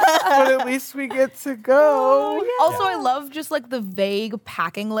 but at least we get to go. Also, I love just like the vague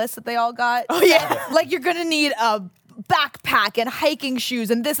packing list that they all got. Oh, yeah. Like you're gonna need a backpack and hiking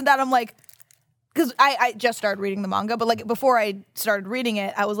shoes and this and that. I'm like, because I just started reading the manga, but like before I started reading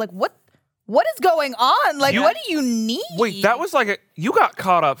it, I was like, what is going on? Like, what do you need? Wait, that was like you got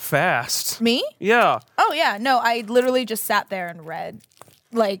caught up fast. me? Yeah. Oh yeah, no, I literally just sat there and read.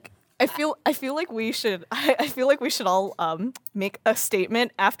 Like, I feel like we should all make a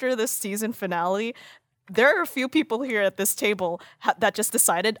statement after this season finale. There are a few people here at this table that just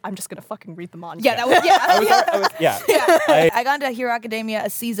decided I'm just gonna fucking read the manga. yeah, that was Yeah. I got into Hero Academia a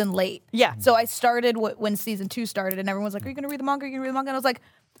season late. Yeah. So I started when season 2 started, and everyone was like, "Are you gonna read the manga? Are you gonna read the manga?" And I was like,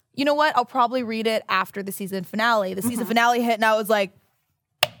 you know what? I'll probably read it after the season finale. The season finale hit, and I was like,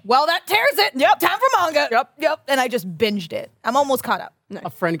 well, that tears it. Yep. Time for manga. Yep. And I just binged it. I'm almost caught up. A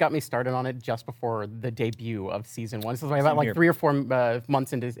friend got me started on it just before the debut of season 1. So it was about like 3 or 4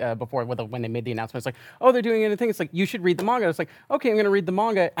 months into before when they made the announcement. It's like, oh, they're doing anything. It's like, you should read the manga. It's like, okay, I'm going to read the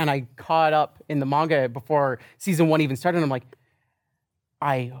manga. And I caught up in the manga before season 1 even started. And I'm like,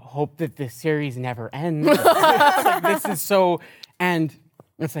 I hope that this series never ends. It's like, this is so, and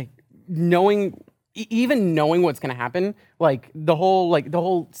it's like even knowing what's going to happen, like the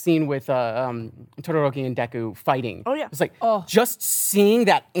whole scene with Todoroki and Deku fighting. Oh, yeah. It's like just seeing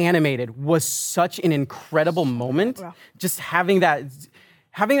that animated was such an incredible moment. Wow. Just having that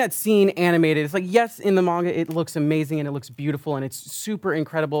scene animated. It's like, yes, in the manga it looks amazing and it looks beautiful and it's super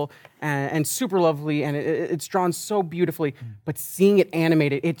incredible and super lovely and it's drawn so beautifully. But seeing it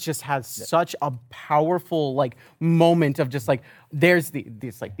animated, it just has such a powerful like moment of just like, there's the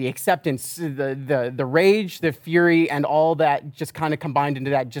acceptance, the rage, the fury, and all that just kind of combined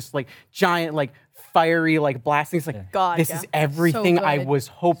into that just like giant like fiery like blasting. It's like, God, this yeah. is everything So I good. was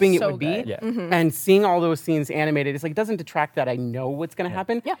hoping it So would be. good. Yeah. And seeing all those scenes animated, it's like, it doesn't detract that I know what's going to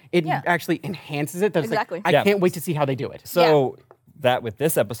happen. Yeah. It Yeah. actually enhances it. That's like, Exactly. I Yeah. can't wait to see how they do it. So that with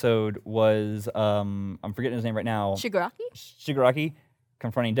this episode was I'm forgetting his name right now. Shigaraki? Shigaraki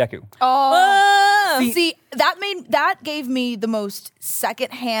confronting Deku. See, that gave me the most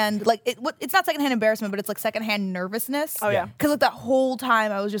secondhand, like it's not secondhand embarrassment, but it's like secondhand nervousness. Oh, yeah. Because like that whole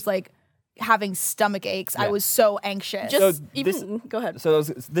time I was just like having stomach aches. I was so anxious. Just this- go ahead. So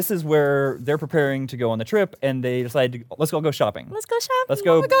this is where they're preparing to go on the trip, and they decide to let's all go shopping. Let's go shopping. Let's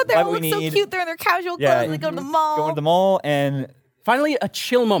go. oh my god, they buy all what look we so need. cute. They're in their casual clothes. Yeah. They go to the mall. Go to the mall, and Finally, a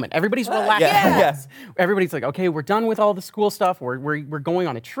chill moment. Everybody's relaxed. yeah. Everybody's like, okay, we're done with all the school stuff. We're going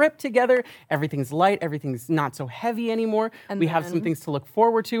on a trip together. Everything's light. Everything's not so heavy anymore. And we have some then- things to look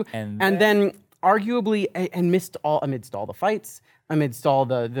forward to. And then arguably, amidst all the fights, amidst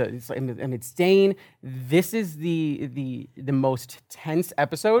all amidst Dane, this is the most tense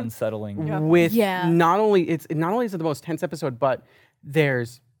episode. unsettling. With Yeah. not only is it the most tense episode, but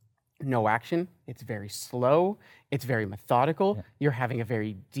there's no action. It's very slow. It's very methodical. You're having a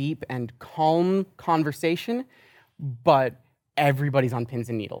very deep and calm conversation, but everybody's on pins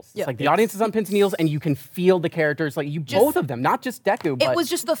and needles. Yeah. It's like the audience is on pins and needles, and you can feel the characters, like both of them, not just Deku. But It was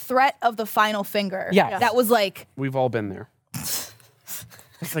just the threat of the final finger. Yes. That was like, We've all been there.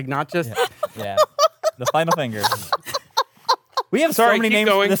 it's like not just. Yeah. The final finger. We have Sorry, so many keep names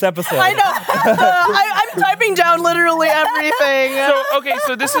going. for this episode. I know. I'm typing down literally everything. So okay,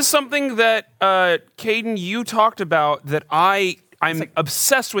 so this is something that Caden, you talked about that I'm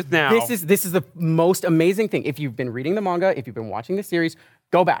obsessed with now. This is the most amazing thing. If you've been reading the manga, if you've been watching the series,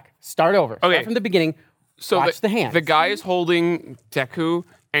 go back, start over, Okay. start from the beginning. so watch the hands. The guy is holding Deku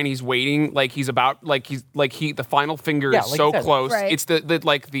and he's waiting, like he's about, the final finger Yeah, is like so you said. close. Right. It's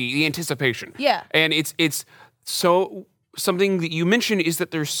the anticipation. Yeah. and it's so. Something that you mentioned is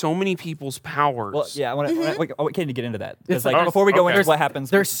that there's so many people's powers. Well, yeah, I want Katie to get into that. It's It's like like- before we go okay. into what happens.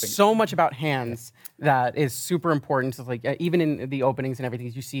 There's with the finger. so much about hands that is super important. It's like even in the openings and everything,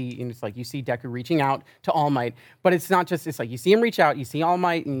 you see, and it's like you see Deku reaching out to All Might, but it's not just. It's like you see him reach out, you see All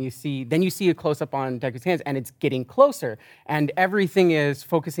Might, and then you see a close up on Deku's hands, and it's getting closer, and everything is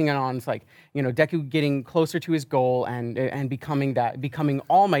focusing on. It's like Deku getting closer to his goal and becoming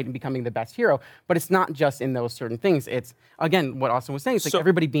All Might and becoming the best hero. But it's not just in those certain things. It's again what Austin was saying. It's like So-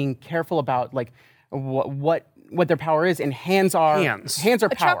 everybody being careful about like what their power is, and hands are Hands. are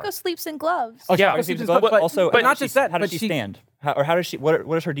power. Chaco sleeps in gloves. Oh, Yeah, Chaco but- sleeps in But gloves, also, but how not does just she- that. How does but she stand? How does she?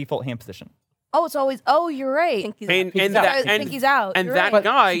 What is her default hand position? Oh, it's always, you're right. Pinky's and Pinky's that out. and Pinky's out. and You're that right. But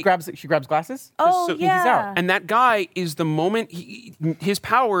guy. she grabs glasses. Oh, so- yeah. Pinky's out. And that guy is the moment his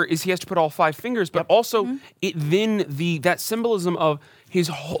power is he has to put all 5 fingers, but also that symbolism of his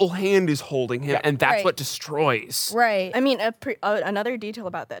whole hand is holding him, and that's Right. what destroys. Right. I mean, another detail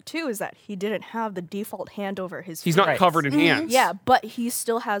about that too is that he didn't have the default hand over his. He's not Right. covered in hands. Yeah, but he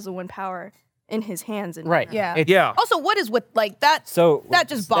still has the one power in his hands. And Right. Yeah. It's- Yeah. Also, what is with like that? So that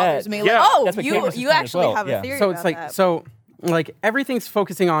just bothers me. Like, Yeah. oh, That's what you Cameron's you saying as actually well, have yeah. a theory So about it's like that.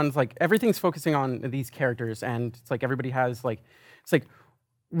 everything's focusing on these characters, and it's like everybody has like it's like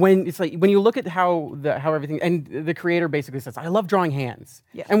when you look at how everything, and the creator basically says, I love drawing hands.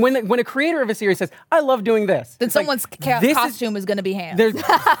 Yeah. And when a creator of a series says, I love doing this, then it's like, someone's this is- costume is going to be hands. that's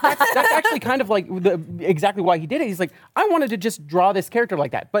actually kind of like exactly why he did it. He's like, I wanted to just draw this character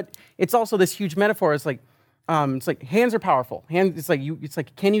like that. But it's also this huge metaphor. It's like, It's like hands are powerful. It's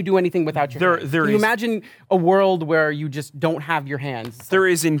like, can you do anything without your hands? There Can you is- imagine a world where you just don't have your hands? There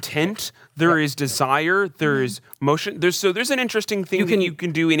is intent, there is desire, there is motion. There's an interesting thing that you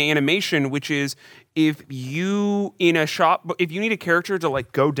can do in animation, which is if you in a shot, if you need a character to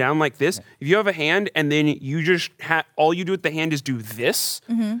like go down like this, if you have a hand and then you just all you do with the hand is do this,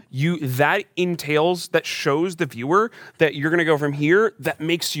 that entails, that shows the viewer that you're gonna go from here, that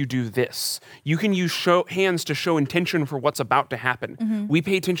makes you do this. You can use hands to show intention for what's about to happen. We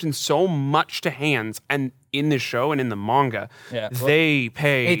pay attention so much to hands, and in the show and in the manga, they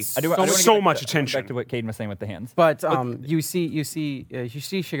pay It's I do wanna so get much back attention. to what Caden was saying with the hands. But you see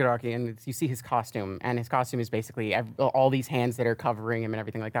Shigaraki, and you see his costume, and his costume is basically all these hands that are covering him and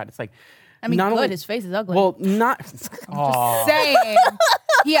everything like that. It's like, I mean, not good. only- His face is ugly. well, not. Saying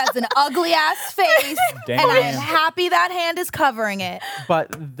he has an ugly ass face, and I am Damn. happy that hand is covering it.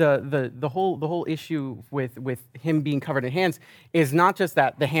 But the whole issue with him being covered in hands is not just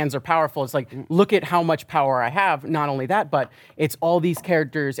that the hands are powerful. It's like, look at how much power I have. Not only that, but it's all these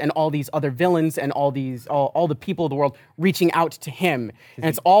characters and all these other villains and all the people of the world reaching out to him, and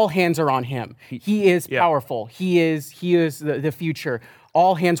it's all hands are on him. He is powerful. He is the future.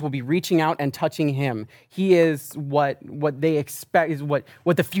 All hands will be reaching out and touching him. He is what they expect, is what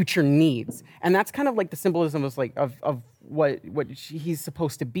the future needs, and that's kind of like the symbolism of what he's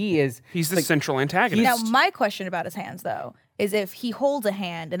supposed to be. Is He's the like, central antagonist. Now, my question about his hands, though, is if he holds a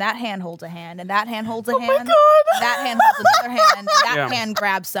hand, and that hand holds a hand, and that hand holds a hand, that hand holds another hand, and that hand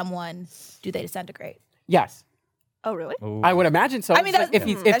grabs someone, do they disintegrate? Yes, Oh, really? I would imagine so. I mean, It's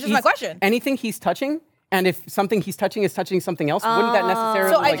like, that's just my question. Anything he's touching. And if something he's touching is touching something else, wouldn't that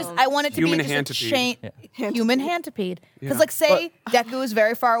necessarily? So like, I want it to Human be just a hantipede. human hantipede. Because like say Deku is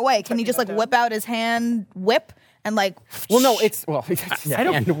very far away, can he just like whip out his hand whip and like well, no, it's hand whip. his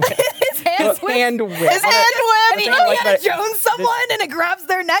hand whip? Hand whip. His hand whip, and I Indiana like that- Jones someone, and it grabs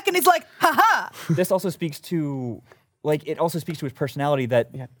their neck, and he's like, "Ha This also speaks to, like, it also speaks to his personality that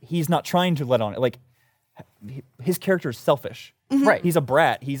he's not trying to let on it. Like, his character is selfish. Right. He's a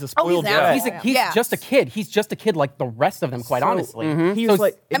brat. He's a spoiled an brat. asshole. He's Yeah. just a kid. He's just a kid like the rest of them, quite honestly. He's So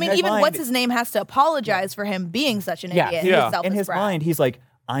like, I in mean, his even mind- what's his name has to apologize for him being such an Yeah. idiot. Yeah. He's a selfish in his brat. mind, he's like,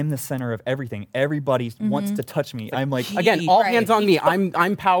 I'm the center of everything. Everybody wants to touch me. I'm like, Again, all Right. hands on me.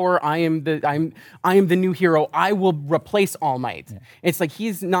 I'm power. I am the new hero. I will replace All Might. It's like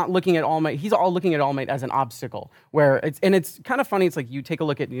he's not looking at All Might. He's all looking at All Might as an obstacle. Where it's kind of funny. It's like you take a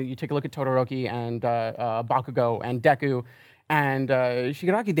look at Todoroki and Bakugo and Deku and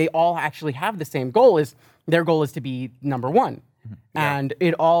Shigaraki. They all actually have the same goal. Their goal is to be number one, and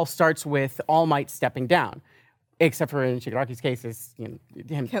it all starts with All Might stepping down. Except for in Shigaraki's case, is him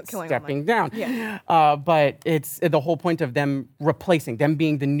Killing All stepping Might. down. Yeah. But it's the whole point of them replacing, them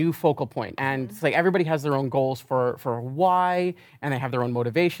being the new focal point. And it's like everybody has their own goals for why, and they have their own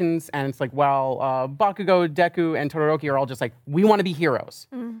motivations. And it's like, well, Bakugo, Deku, and Todoroki are all just like, we want to be heroes.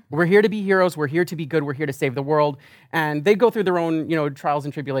 We're here to be heroes. We're here to be good. We're here to save the world. And they go through their own, trials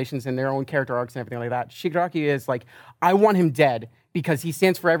and tribulations and their own character arcs and everything like that. Shigaraki is like, I want him dead because he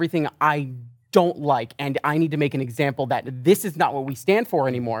stands for everything I don't like, and I need to make an example that this is not what we stand for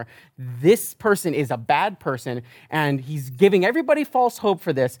anymore. This person is a bad person, and he's giving everybody false hope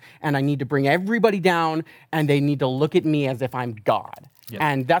for this, and I need to bring everybody down, and they need to look at me as if I'm God.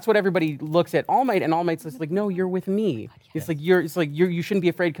 And that's what everybody looks at All Might, and All Might's just like, no, you're with me. It's like you shouldn't be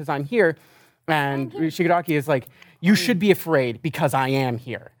afraid because I'm here. And Shigaraki is like, you should be afraid because I am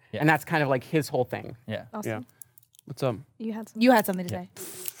here. And that's kind of like his whole thing. yeah. Yeah. What's up? You had some. You had something to say.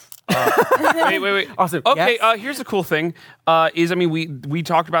 Wait. Awesome. Okay, Yes? here's a cool thing. We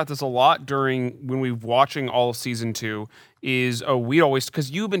talked about this a lot during when we were watching all of season 2. We always,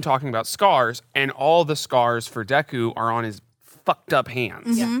 because you've been talking about scars, and all the scars for Deku are on his fucked up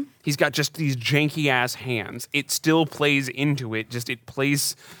hands. Yeah. He's got just these janky ass hands. It still plays into it. Just it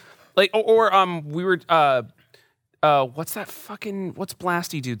plays like we were what's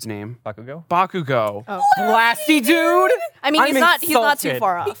Blasty dude's name? Bakugo? Bakugo. Blasty dude! I mean, he's I'm not too insulted.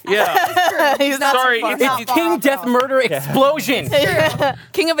 far off. Yeah. He's not Sorry, too far it's- off. It's King Death Murder Explosion.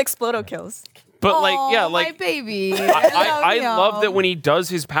 King of Explodo kills. But Oh, like my baby. I love that when he does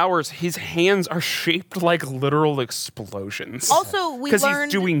his powers, his hands are shaped like literal explosions. Also, we because he's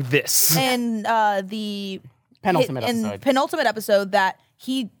learned doing this. in the Penultimate in episode. penultimate episode that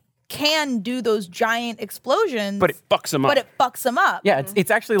he can do those giant explosions, But it fucks him up. But it fucks him up. Yeah, it's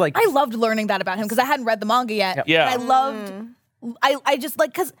actually like I loved learning that about him because I hadn't read the manga yet. Yeah. And I loved. I just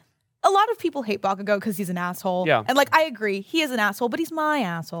like because a lot of people hate Bakugo because he's an asshole. Yeah. And like I agree, he is an asshole, but he's my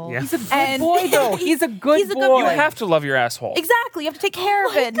asshole. Yeah. He's He's a Good boy, though. He's a good boy. You have to love your asshole. Exactly. You have to take care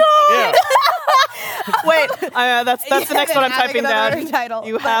of it. Yeah. Wait, that's the next one I'm Having typing another down. title.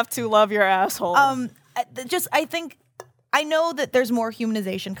 You But, have to love your asshole. I think I know that there's more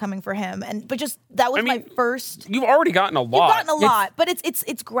humanization coming for him, but just that was I mean, my first. You've already gotten a lot. You've gotten a lot, but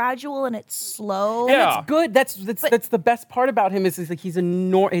it's gradual and it's slow. Yeah. It's good. That's the best part about him is like he's a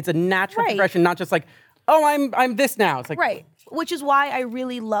natural Right. progression, not just like, oh, I'm this now. It's like Right. Which is why I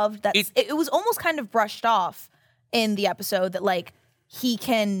really loved that. It was almost kind of brushed off in the episode that like he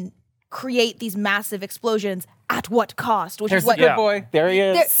can create these massive explosions at what cost? Which There's is what the good Yeah. boy. There he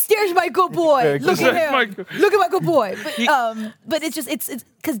is. There's my good boy. Look good. at My him. good- Look at my good boy. But it's just it's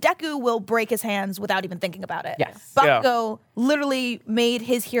because Deku will break his hands without even thinking about it. Yes. Bakugo literally made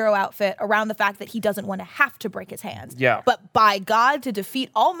his hero outfit around the fact that he doesn't want to have to break his hands. Yeah. But by God, to defeat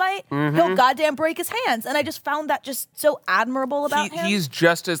All Might, he'll goddamn break his hands. And I just found that just so admirable about him. He's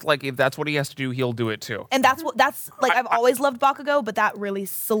just as like, if that's what he has to do, he'll do it too. And that's like I've always loved Bakugo, but that really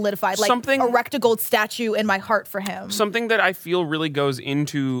solidified like Something- erect a gold statue in my heart for him. Something that I feel really goes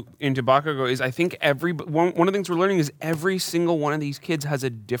into Bakugo is I think one of the things we're learning is every single one of these kids has a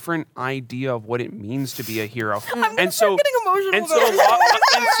different idea of what it means to be a hero. gonna start getting emotional And so,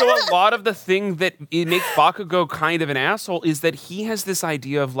 about a lot of the thing that it makes Bakugo kind of an asshole is that he has this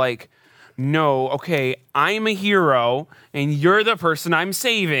idea of like, no, okay, I'm a hero and you're the person I'm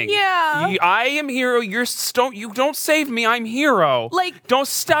saving. Yeah. I am hero. You don't save me. I'm hero. Like- don't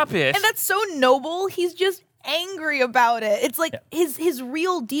stop it. And that's so noble. He's just angry about it. It's like his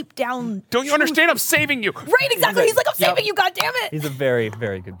real deep down. don't you truth. understand? I'm saving you. Right, exactly. He's like, I'm saving you, goddammit. He's a very,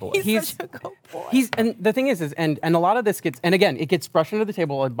 very good boy. He's such a good boy. And the thing is and a lot of this gets, and again, it gets brushed under the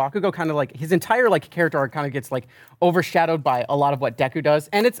table. And Bakugo kind of like his entire like character arc kind of gets like overshadowed by a lot of what Deku does,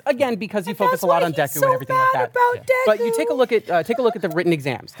 and it's again because he focused that's a lot why on he's Deku so and everything like mad that. about But you Deku. take a look at the written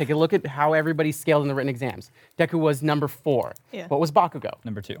exams. Take a look at how everybody scaled in the written exams. Deku was number 4. Yeah. What was Bakugo?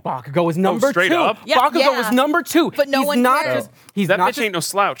 Number 2. Bakugo was number straight 2. up? Yeah, Bakugo yeah. was number 2. But no he's one not cares. just he's That not bitch just, ain't no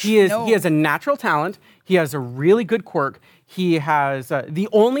slouch. He is No. he has a natural talent. He has a really good quirk. He has the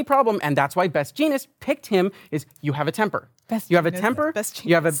only problem, and that's why Best Jeanist picked him, is you have a temper. Best you have a Jeanist. temper. Best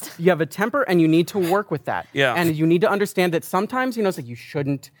you have a temper, and you need to work with that. Yeah. And you need to understand that sometimes, it's like you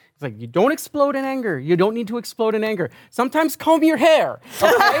shouldn't. It's like you don't explode in anger. You don't need to explode in anger. Sometimes comb your hair.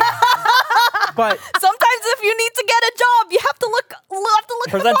 Okay. But Sometimes if you need to get a job, you have to look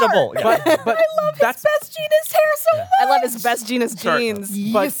Presentable. The part. Yeah. but I love his that's Best Jeanist hair so much. I love his Best Jeanist Sorry.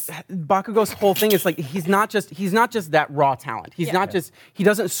 jeans. But Bakugo's whole thing is like he's not just that raw talent. He's not just he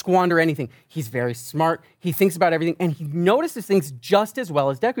doesn't squander anything. He's very smart. He thinks about everything, and he notices things just as well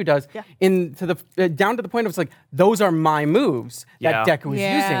as Deku does. Yeah. Down to the point of it's like those are my moves that Yeah. Deku is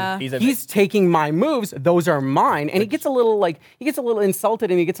Yeah. using. He's taking my moves. Those are mine, and he gets a little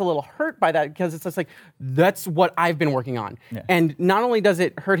insulted and he gets a little hurt by that because it's just like that's what I've been working on. Yeah. And not only does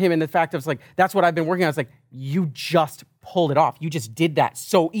it hurt him in the fact of it's like that's what I've been working on. It's like you just pulled it off. You just did that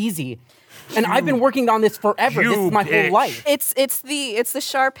so easy. And I've been working on this forever. This You is my bitch. whole life. It's the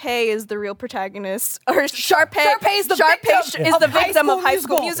Sharpay is the real protagonist, or Sharpay Sharpay is the victim is the of High victim of School High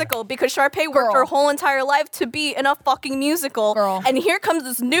School Musical. Musical because Sharpay worked Girl. her whole entire life to be in a fucking musical, Girl. and here comes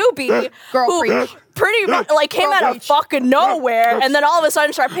this newbie Girl, who preach. pretty much like came Girl, out of preach. fucking nowhere, and then all of a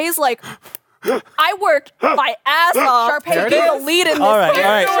sudden Sharpay's like, I worked my ass off Sharpay to be is- the lead in this. All right, all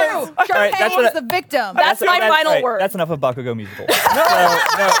right. character. All right, Sharpay what is the victim. That's my final right, word. That's enough of Bakugo musical.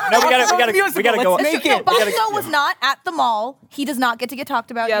 no, we gotta go. Let's make No, it. Bakugo was not at the mall. He does not get to get talked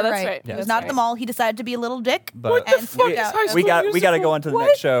about. Yeah, You're that's right. right. He Yeah, was that's not at the right. mall. He decided to be a little dick. But and we, out. we gotta go on to the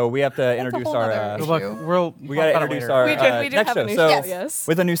next show. We have to introduce whole our. other issue. Look, We gotta introduce our We do next have show. a new So show, yes.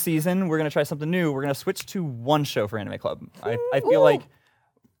 with a new season, we're gonna try something new. We're gonna switch to one show for Anime Club. I feel like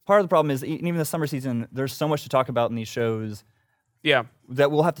part of the problem is even the summer season. There's so much to talk about in these shows Yeah. that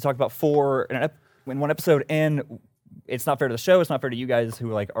we'll have to talk about in one episode, and it's not fair to the show. It's not fair to you guys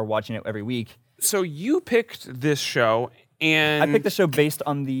who are watching it every week. So you picked this show, and I picked the show based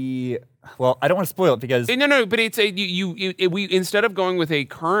on well, I don't want to spoil it because No, but it's we instead of going with a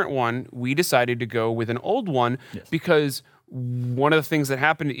current one, we decided to go with an old one because one of the things that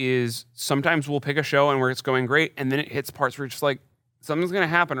happened is sometimes we'll pick a show and where it's going great, and then it hits parts where it's just like something's gonna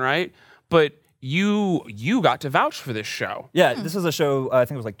happen, right? But you got to vouch for this show. yeah, this is a show. I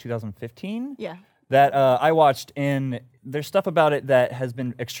think it was like 2015. Yeah. That I watched, and there's stuff about it that has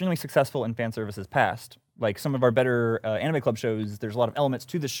been extremely successful in fan services past. Like some of our better Anime Club shows, there's a lot of elements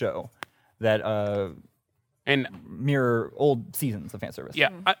to this show that And mirror old seasons of fan service. yeah,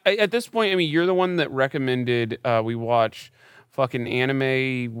 at this point, I mean, you're the one that recommended we watch fucking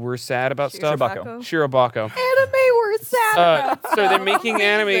anime. We're sad about stuff. Shirobako. Shirobako. Anime, we're sad. So they're making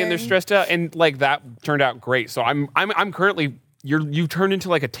anime and they're Amazing. stressed out, and like that turned out great. So I'm currently you turned into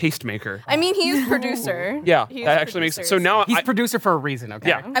like a tastemaker. I mean, he's producer. Yeah, He's that actually makes producer, sense. So now He's producer for a reason, okay?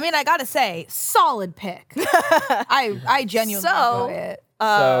 Yeah. I mean, I gotta say, solid pick. I genuinely So- enjoy it.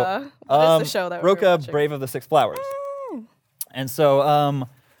 What is the show that we're Roka, watching? Brave of the Six Flowers. And so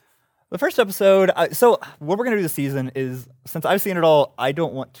the first episode, so what we're going to do this season is, since I've seen it all, I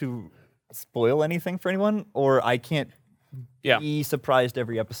don't want to spoil anything for anyone, or I can't Yeah. be surprised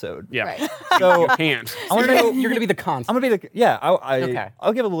every episode. Yeah. Right. So You can't. I want to know, You're gonna be the constant. I'm going to be the, yeah, Okay.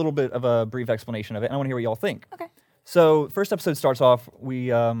 I'll give a little bit of a brief explanation of it, and I want to hear what y'all think. Okay. So first episode starts off,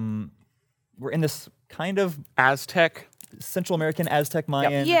 we're in this kind of Aztec, Central American, Aztec,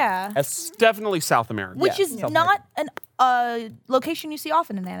 Mayan. Yeah. definitely South America. Which Yeah, is South not an location you see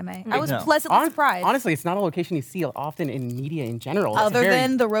often in anime. I was No. pleasantly surprised. Honestly, it's not a location you see often in media in general. It's Other very-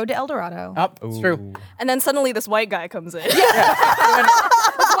 than The Road to El Dorado. It's true. And then suddenly this white guy comes in. This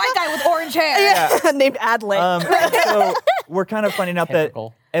white guy with orange hair. Named Adley. So we're kind of finding out Typical.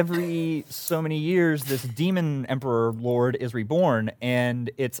 that every so many years, this demon emperor lord is reborn,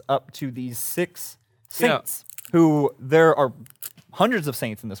 and it's up to these 6 saints who there are hundreds of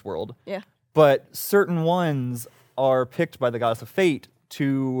saints in this world, Yeah. but certain ones are picked by the goddess of fate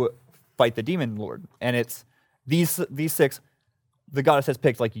to fight the demon lord, and it's these 6. The goddess has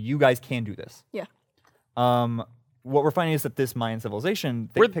picked, like, you guys can do this. Yeah. What we're finding is that this Mayan civilization,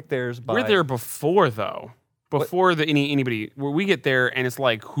 they picked theirs by. We're there before though. Before anybody, where we get there and it's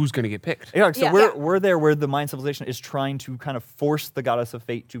like, who's gonna get picked? Yeah, so Yeah. we're there where the Mayan civilization is trying to kind of force the goddess of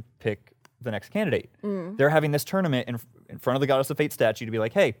fate to pick the next candidate. They're having this tournament in front of the goddess of fate statue to be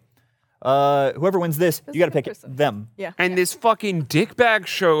like, hey, whoever wins this, you got to pick them. Yeah. And this fucking dickbag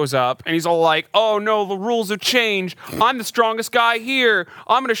shows up and he's all like, oh no, the rules have changed. I'm the strongest guy here.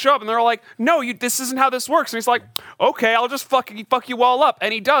 I'm gonna show up. And they're all like, no, this isn't how this works. And he's like, okay, I'll just fuck you all up.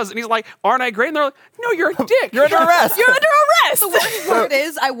 And he does. And he's like, aren't I great? And they're like, no, you're a dick. You're under arrest. You're under arrest. The worst part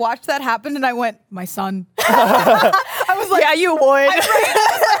is, I watched that happen and I went, my son. I was like, Yeah, you would.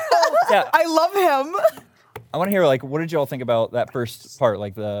 Yeah, I love him. I want to hear, like, what did y'all think about that first part,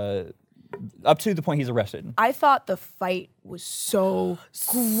 like the up to the point he's arrested? I thought the fight was so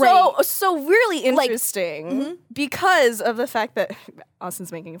great. So really interesting because of the fact that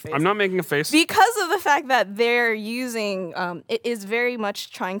Austin's making a face. I'm not making a face. Because of the fact that they're using it is very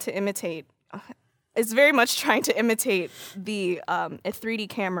much trying to imitate. It's very much trying to imitate the a 3D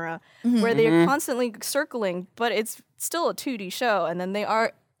camera where they're constantly circling, but it's still a 2D show, and then they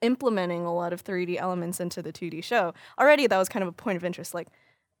are implementing a lot of 3D elements into the 2D show. Already, that was kind of a point of interest. Like,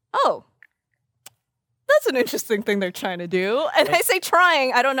 oh, that's an interesting thing they're trying to do. And I say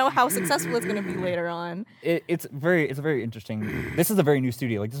trying. I don't know how successful it's going to be later on. It's a very interesting. This is a very new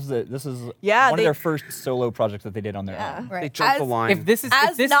studio. Like, this is Yeah, one they- of their first solo projects that they did on their own. They Right. jumped the line. If this is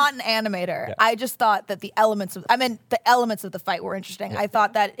As if this not an animator, I just thought that the elements of the fight were interesting. I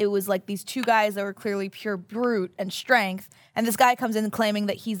thought that it was like these 2 guys that were clearly pure brute and strength, and this guy comes in claiming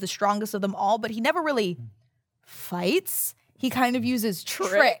that he's the strongest of them all, but he never really fights. He kind of uses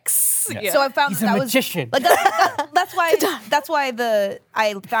tricks. Yeah. So I found He's a that magician. was like that's why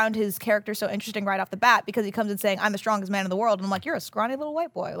I found his character so interesting right off the bat, because he comes in saying, I'm the strongest man in the world, and I'm like, you're a scrawny little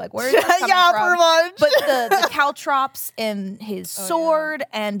white boy. Like, where is this coming Yeah, from? pretty much. But the caltrops in his sword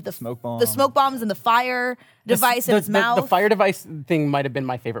and the Smoke bomb. the smoke bombs and the fire device in his mouth. The fire device thing might have been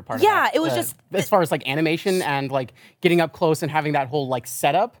my favorite part. Yeah, of that. it was just- as far as like animation and like getting up close and having that whole like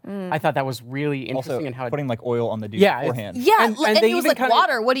setup. I thought that was really interesting Also, and how it, putting like oil on the dude Yeah, it's- beforehand. yeah, and and they he was even like, kinda-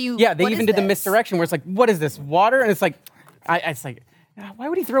 water. What do you? Yeah, they what even is did the this? misdirection where it's like, what is this, water? And it's like, it's like, why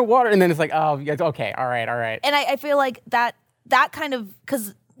would he throw water? And then it's like, oh, yeah, okay, all right. And I feel like that kind of,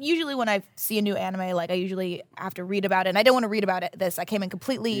 because usually when I see a new anime, like I usually have to read about it, and I didn't want to read about it. I came in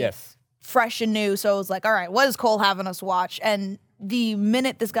completely Yes. fresh and new, so I was like, all right, what is Cole having us watch? And the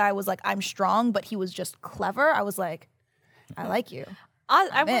minute this guy was like, I'm strong, but he was just clever, I was like, I like you.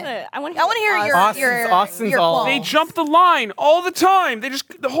 I want to hear Austin's your all- qualms. They jumped the line all the time.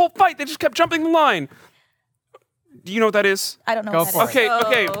 The whole fight, they just kept jumping the line. Do you know what that is? I don't know. Go what that for is.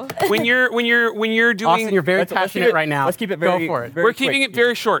 Okay, okay. When you're doing Austin, you're very Let's keep passionate it- right now. let's keep it very- Go for it. very- we're keeping it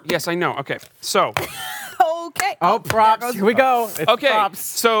very short. Yes, I know. Okay. So, Okay. Oh, props. Here we go. It's okay. props.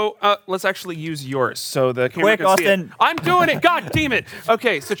 So, let's actually use yours so the camera Quick, can see it. Austin. I'm doing it. God damn it.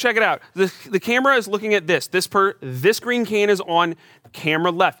 Okay, so check it out. The camera is looking at this. This green can is on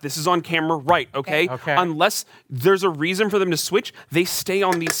camera left. This is on camera right, okay? Okay. Unless there's a reason for them to switch, they stay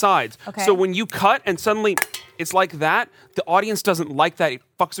on these sides. Okay. So when you cut and suddenly it's like that, the audience doesn't like that. It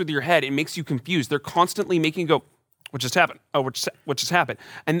fucks with your head. It makes you confused. They're constantly making you go, what just happened? Oh, what just happened?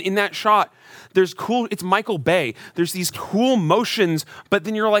 And in that shot, it's Michael Bay. There's these cool motions, but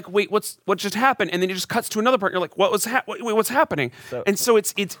then you're like, wait, what just happened? And then it just cuts to another part. And you're like, what's happening? And so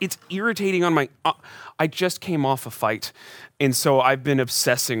it's irritating on my. I just came off a fight, and so I've been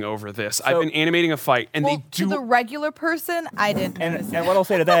obsessing over this. I've been animating a fight, and Well, they do. to the regular person, I didn't. And what I'll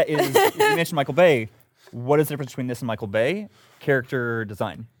say to that is, you mentioned Michael Bay. What is the difference between this and Michael Bay? Character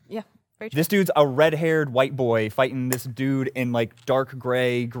design. Yeah. Very true. This dude's a red-haired white boy fighting this dude in like dark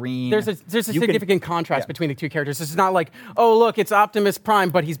gray, green. There's a You can- significant contrast yeah. between the two characters. This is not like, oh look, it's Optimus Prime,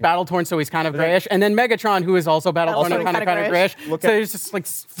 but he's battle torn, so he's kind of grayish, and then Megatron, who is also battle torn and kind of grayish. Look So at- it's just like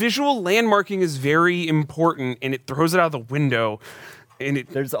Visual landmarking is very important, and it throws it out of the window. And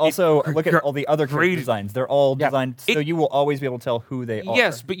There's also look at all the other character great- designs. They're all Yeah. designed so you will always be able to tell who they are.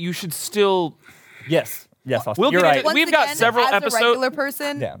 yes, but you should still. Yes. Yes. Austin. We'll You're get right. into- Once We've got again, several as episodes- a regular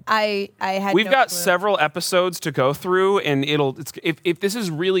person, Yeah. I had. We've no got clue. several episodes to go through, and if this is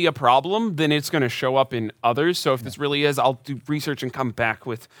really a problem, then it's going to show up in others. So if this really is, I'll do research and come back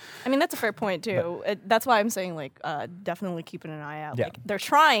with. I mean, that's a fair point too. That's why I'm saying like definitely keeping an eye out. Yeah. Like they're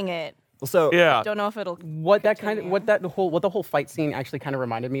trying it. So Yeah. Don't know if it'll. what the whole fight scene actually kind of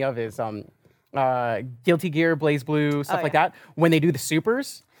reminded me of is Guilty Gear, Blaze Blue, stuff like yeah. that. When they do the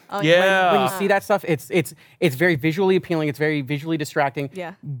supers. Yeah. When you see that stuff, it's very visually appealing. It's very visually distracting.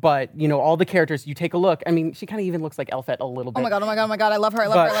 Yeah. But all the characters, you take a look. I mean, she kind of even looks like Elfette a little bit. Oh my god! Oh my god! Oh my god! I love her! I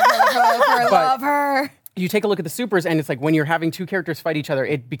love her! I love her! I love her! I But- love her! You take a look at the supers, and it's like when you're having two characters fight each other,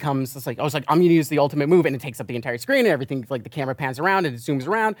 it becomes it's like I'm gonna use the ultimate move, and it takes up the entire screen, and everything like the camera pans around and it zooms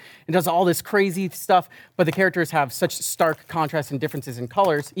around and does all this crazy stuff. But the characters have such stark contrasts and differences in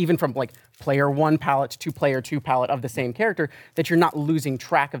colors, even from like player 1 palette to player 2 palette of the same character, that you're not losing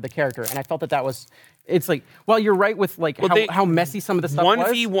track of the character. And I felt that was. It's like, well, you're right with like how messy some of the stuff was.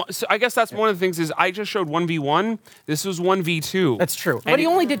 1v1. So I guess that's one of the things is I just showed 1v1. This was 1v2. That's true. And But he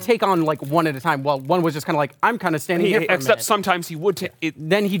only did take on like one at a time. Well, one was just kind of like, I'm kind of standing here for a except minute. sometimes he would take it.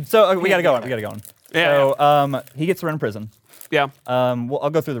 Then he. So we gotta go on. We gotta go on. Yeah, So he gets thrown in prison. Yeah. Well, I'll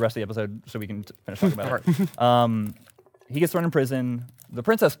go through the rest of the episode so we can finish talking about it. He gets thrown in prison. The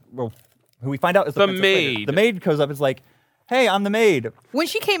princess, well, who we find out is the princess later. maid. The maid goes up and is like, "Hey, I'm the maid." When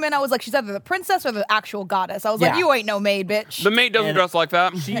she came in, I was like, she's either the princess or the actual goddess. I was Yeah. like, you ain't no maid, bitch. The maid doesn't And dress like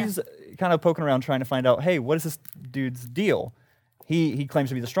that. She's kind of poking around trying to find out, hey, what is this dude's deal? He claims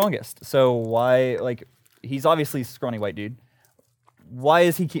to be the strongest. So why, like, he's obviously a scrawny white dude. Why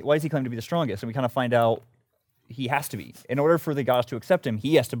is he claim to be the strongest? And we kind of find out he has to be. In order for the goddess to accept him,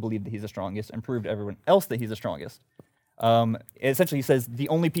 he has to believe that he's the strongest and prove to everyone else that he's the strongest. Essentially, he says the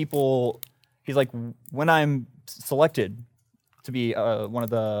only people. He's like, when I'm selected to be one of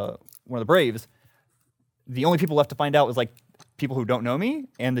the Braves, the only people left to find out is like people who don't know me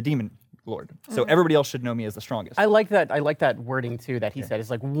and the demon lord. So everybody else should know me as the strongest. I like that. I like that wording too that he said. It's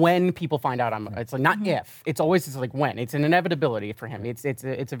like when people find out it's like not if. It's always just like when. It's an inevitability for him. It's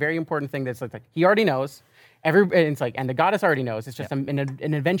a very important thing that's like he already knows. It's like and the goddess already knows. It's just an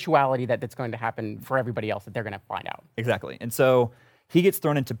eventuality that's going to happen for everybody else that they're going to find out. Exactly. And so he gets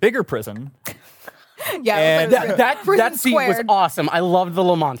thrown into bigger prison. Yeah, And it was That prison scene was squared. awesome. I loved the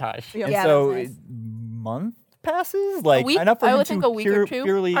little montage. Yeah. And Yeah, so that was nice. month passes, like week? enough for I him would to think a week or two.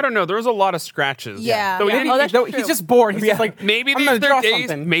 purely. I don't know. There was a lot of scratches. Yeah. So Yeah. maybe, Oh, that's No, true. he's just bored. He's just like maybe I'm these gonna their draw days.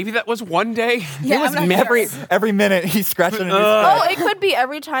 something. Maybe that was one day. Yeah, It was I'm not every sure. every minute he's scratching. His Oh, it could be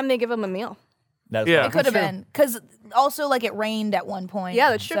every time they give him a meal. That's Yeah. right. It could have been because also like it rained at one point. Yeah,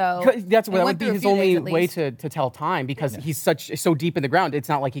 that's true. So That it would went be through a his few days only at way least. to tell time because he's so deep in the ground. It's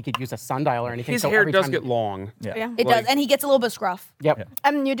not like he could use a sundial or anything. His so hair every does time get long. Yeah. It Like- does, and he gets a little bit scruff. Yep.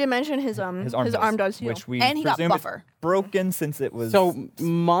 And you did mention his arm does heal. which we And he got presume it's buffer. broken since it was So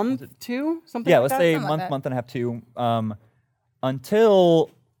month 2, something. yeah, like let's that? say Something like month that. and a half 2 until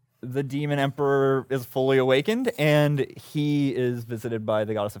the demon emperor is fully awakened and he is visited by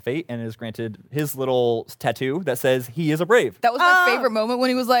the goddess of fate and is granted his little tattoo that says he is a brave. That was my favorite moment when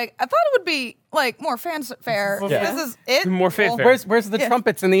he was like, "I thought it would be like more fanfare. Yeah. This is it. More Well, fanfare. Where's the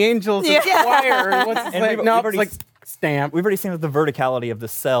trumpets and the angels and the Yeah. choir? And what's And like, we've no, already it's like stamp. We've already seen that the verticality of the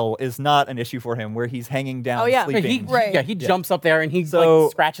cell is not an issue for him, where he's hanging down, Oh, yeah. Yeah, sleeping. Right. he jumps up there and he So,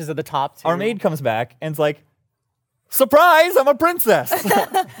 like scratches at the top too. Our maid comes back and's like, "Surprise! I'm a princess.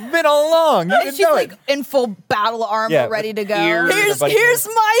 Been all along. You And didn't she's know like it." in full battle armor, Yeah, ready to go. ears. Here's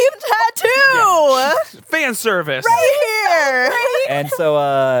my tattoo Fan service. here. And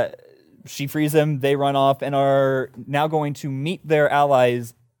so she frees him. They run off and are now going to meet their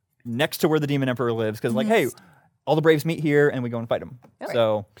allies next to where the demon emperor lives because, like, hey, all the braves meet here and we go and fight him.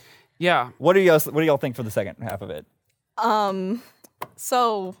 So, Yeah. what do y'all think for the second half of it?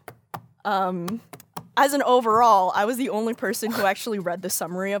 as an overall, I was the only person who actually read the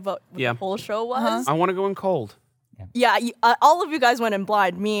summary of what Yeah. the whole show was. I want to go in cold. Yeah, all of you guys went in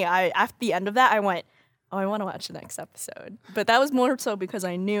blind. Me, after the end of that, I went, oh, I want to watch the next episode. But that was more so because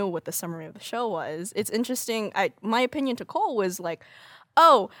I knew what the summary of the show was. It's interesting. My opinion to Cole was like,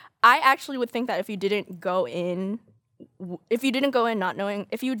 oh, I actually would think that if you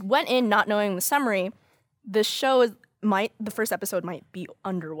went in not knowing the summary, the show the first episode might be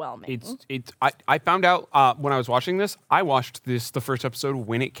underwhelming. I found out when I was watching this. I watched the first episode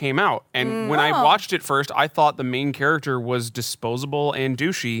when it came out, and when I watched it first, I thought the main character was disposable and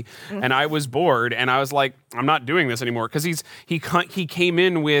douchey, and I was bored, and I was like, I'm not doing this anymore because he came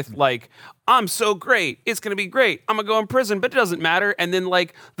in with like, I'm so great, it's gonna be great, I'm gonna go in prison, but it doesn't matter. And then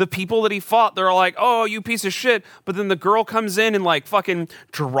like the people that he fought, they're all like, oh, you piece of shit. But then the girl comes in and like fucking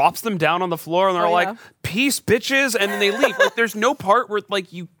drops them down on the floor, and they're like, peace, bitches, and then they leave. Like there's no part where like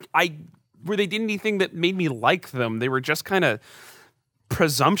where they did anything that made me like them. They were just kind of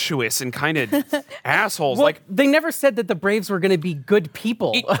presumptuous and kind of assholes. Well, like they never said that the Braves were going to be good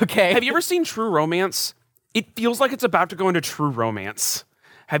people. Okay. Have you ever seen True Romance? It feels like it's about to go into True Romance.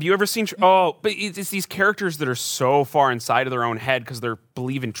 Have you ever seen? But it's these characters that are so far inside of their own head because they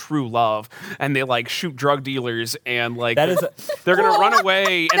believe in true love, and they like shoot drug dealers, and like they're gonna run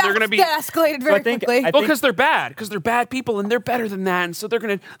away, and they're gonna be that escalated very quickly. well, because they're bad people, and they're better than that, and so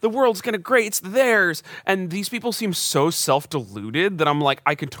the world's gonna great, it's theirs, and these people seem so self-deluded that I'm like,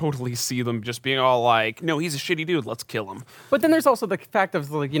 I can totally see them just being all like, no, he's a shitty dude, let's kill him. But then there's also the fact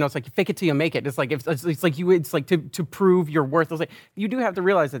of like, it's like fake it till you make it. It's like it's like to prove your worth. It's like you do have to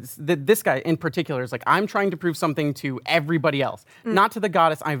realize that this guy in particular is like, I'm trying to prove something to everybody else, not to the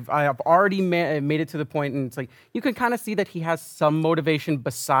goddess. I have already made it to the point, and it's like you can kind of see that he has some motivation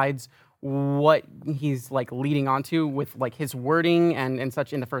besides what he's like leading onto with like his wording and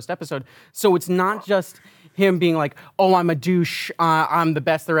such in the first episode. So it's not just him being like, oh, I'm a douche, I'm the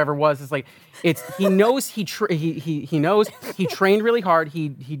best there ever was. It's like he knows he trained really hard.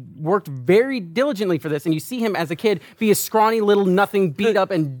 He worked very diligently for this, and you see him as a kid be a scrawny little nothing, beat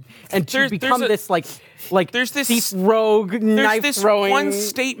up, and to become this like there's this thief rogue, knife this throwing. one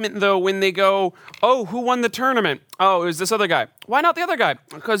statement though when they go, oh, who won the tournament? Oh, it was this other guy. Why not the other guy?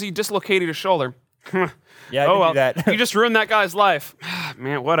 Because he dislocated his shoulder. Yeah, oh, well, do that. you just ruined that guy's life.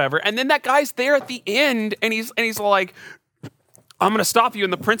 Man, whatever. And then that guy's there at the end, and he's like, I'm gonna stop you,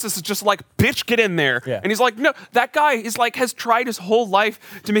 and the princess is just like, bitch, get in there. Yeah. And he's like, no, that guy is like, has tried his whole life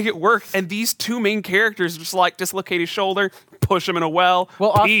to make it work, and these two main characters just like dislocate his shoulder, push him in a well.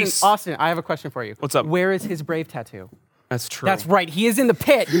 Well, peace. Austin, I have a question for you. What's up? Where is his brave tattoo? That's true. That's right. He is in the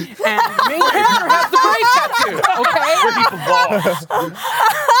pit, and the main character has the brave tattoo. Okay, Where he belongs.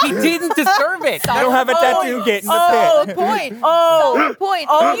 he didn't deserve it. I don't have a tattoo. Get in the Oh, pit. point. Oh, point.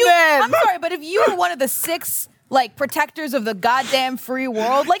 man. I'm sorry, but if you were one of the 6 like protectors of the goddamn free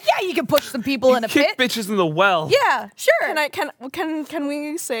world, like yeah, you can push some people in a Kick pit. bitches in the well. Yeah, sure. Can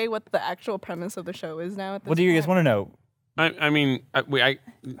we say what the actual premise of the show is now? At this What do you guys point? want to know? I mean,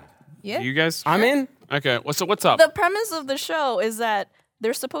 Yeah. you guys? I'm in. Okay, well, so what's up? The premise of the show is that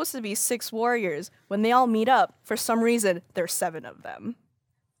there's supposed to be 6 warriors. When they all meet up, for some reason, there's 7 of them.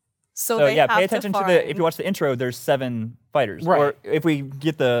 So So they yeah, have pay attention to find, the. If you watch the intro, there's 7 fighters. Right. Or if we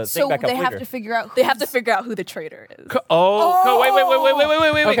get the thing So back up they have later. to figure out. They have to figure out who the traitor is. Wait.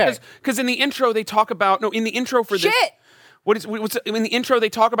 Okay. Because in the intro they talk about in the intro for this. Shit. What's in the intro they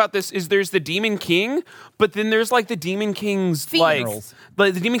talk about this is there's the Demon King, but then there's like the Demon King's Funerals.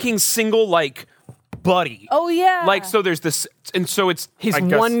 like the Demon King's single like buddy. Oh yeah. Like so there's this and so it's His I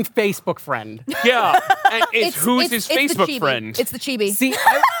guess- one Facebook friend. yeah. And who's his it's the Facebook chibi. friend? It's the chibi.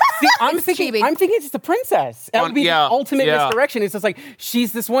 I'm It's thinking chibi. it's the princess. That would be Yeah, the ultimate yeah. misdirection. It's just like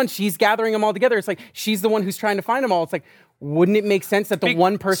she's this one. She's gathering them all together. It's like she's the one who's trying to find them all. It's like, wouldn't it make sense that the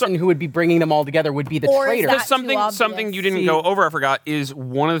one person who would be bringing them all together would be the Or is traitor? that- Because something too obvious. something you didn't go over, I forgot, is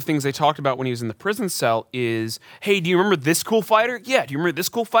one of the things they talked about when he was in the prison cell is, hey, do you remember this cool fighter? Yeah. Do you remember this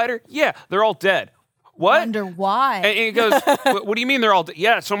cool fighter? Yeah. They're all dead. What? Wonder why. And he goes, what do you mean they're all dead?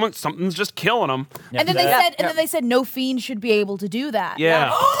 Yeah, something's just killing them. and then they said no fiend should be able to do that.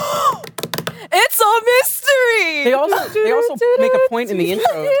 Yeah. It's a mystery. They also make a point in the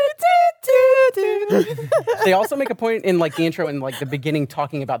intro. They also make a point in like the intro and like the beginning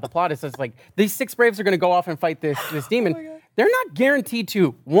talking about the plot. It says like these 6 braves are going to go off and fight this demon. They're not guaranteed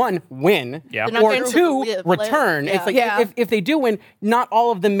to 1 win Yeah. They're not or guaranteed 2 to live. return. Yeah. It's like Yeah. if they do win, not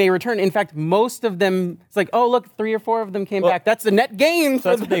all of them may return. In fact, most of them. It's like, oh look, 3 or 4 of them came back. That's the net gain So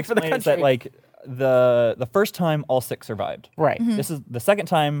that's for what they the explain is country. that like the first time all 6 survived. Right. This is the second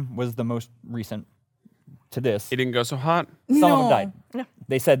time was the most recent to this. It didn't go so hot. Some of them died.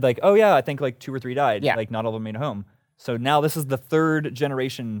 they said like, oh yeah, I think like 2 or 3 died. Yeah. Like not all of them made it home. So now this is the 3rd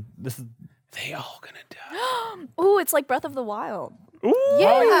generation. This is They all gonna die. Ooh, it's like Breath of the Wild.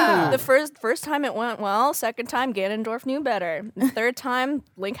 Yeah. The first time it went well. Second time, Ganondorf knew better. The third time,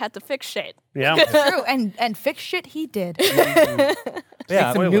 Link had to fix shit. Yeah. True. And fix shit he did.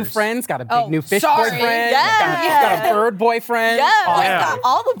 yeah. Some new spoilers. friends, got a big Oh, new fish sorry. boyfriend, Yeah. got a bird boyfriend. Yeah. Oh, Like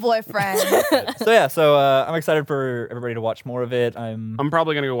all the boyfriends. So yeah, so I'm excited for everybody to watch more of it. I'm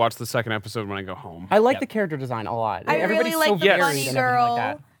probably gonna go watch the second episode when I go home. I like Yep. the character design a lot. I Everybody's really so like the varied bunny and everything girl.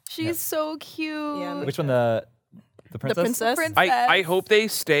 like that. She's so cute. Yeah. Which one? The princess? princess? I hope they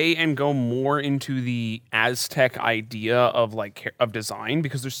stay and go more into the Aztec idea of like of design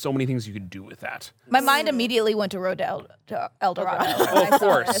because there's so many things you could do with that. My mind immediately went to Road to El Dorado. when I Of saw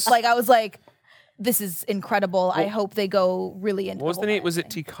course. this. Like I was like, this is incredible. I hope they go really into. What was the name? Was it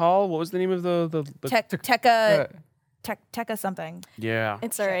Tikal? What was the name of the Tekka something? Yeah.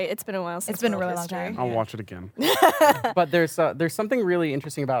 It's all right. It's been a while since It's been a World really long History. time. I'll watch it again. But there's something really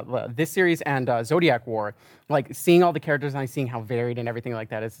interesting about this series and Zodiac War. Like seeing all the characters and seeing how varied and everything like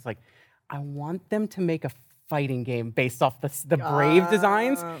that. It's just like, I want them to make a fighting game based off the Brave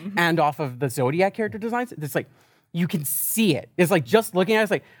designs and off of the Zodiac character designs. It's like, you can see it. It's like just looking at it,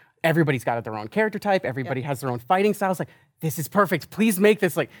 it's like, everybody's got their own character type. Everybody has their own fighting styles. Like, this is perfect. Please make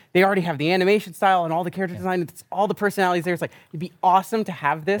this. Like, they already have the animation style and all the character design. It's all the personalities there. It's like, it'd be awesome to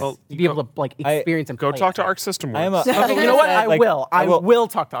have this, Well, to be able to like experience and Go play talk it. to Arc System I am Works. a, You know what? I will. I will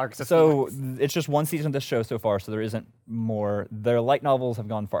talk to Arc System. So it's just one season of this show so far, so there isn't more. Their light novels have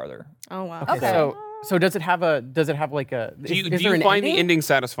gone farther. Oh wow. Okay. So does it have like a? Do you, is do there you an find ending? the ending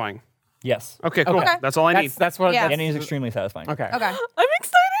satisfying? Yes. Okay, cool. Okay. That's all I need. That's what. Yeah. The ending is extremely satisfying. Okay. Okay. I'm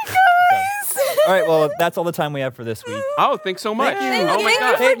excited, guys. All right, well, that's all the time we have for this week. Oh, thanks so much. Thank you. Oh my Thank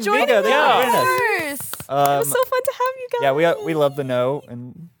god. you Hey, for joining Mika, me. thank you for joining us. Cheers. It was so fun to have you guys. Yeah, we love the know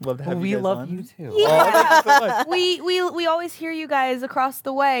and love to have We you guys love on. you too. Oh, thank you so much. We always hear you guys across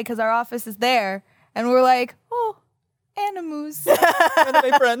the way because our office is there, and we're like, oh, Animus.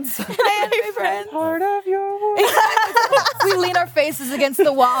 Anime friends. Anime friends. Part of your. We lean our faces against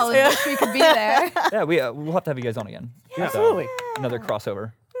the wall and wish we could be there. Yeah, we'll have to have you guys on again. So, Absolutely. another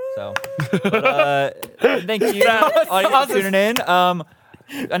crossover. So, but, thank you, audience, for tuning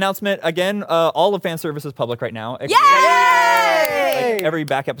in. Announcement again. All of fan service is public right now. Yay! Like every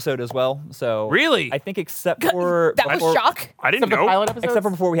back episode as well. So Really? I think except for That was before- shock. I didn't The know. pilot episodes? Except for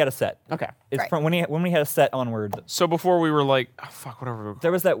before we had a set. Okay. It's Right. from when we had a set onward. So before we were like, oh, fuck, whatever.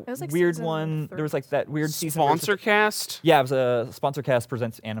 There was that was like weird season one. There was like that weird season. where it was Sponsor cast? Yeah, it was a sponsor cast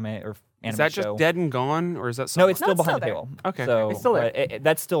presents anime or anime Is that show. just dead and gone, or is that No, something? it's still No, it's behind the still paywall. Okay. So It's still there. but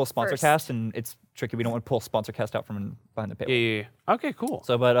that's still a sponsor First. cast, and it's tricky. We don't want to pull sponsor cast out from behind the paywall. Yeah. Okay, cool.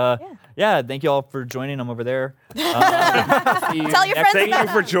 So, but yeah, thank you all for joining. I'm over there. See you Tell your next friends Thank about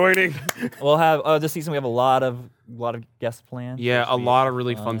you for joining. We'll have this season. We have a lot of guests planned. Yeah, so a it'll be lot of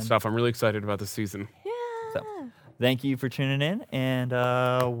really fun fun. stuff. I'm really excited about this season. So, thank you for tuning in, and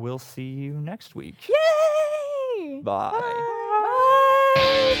we'll see you next week. Yay! Bye.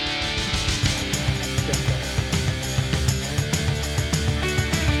 Bye.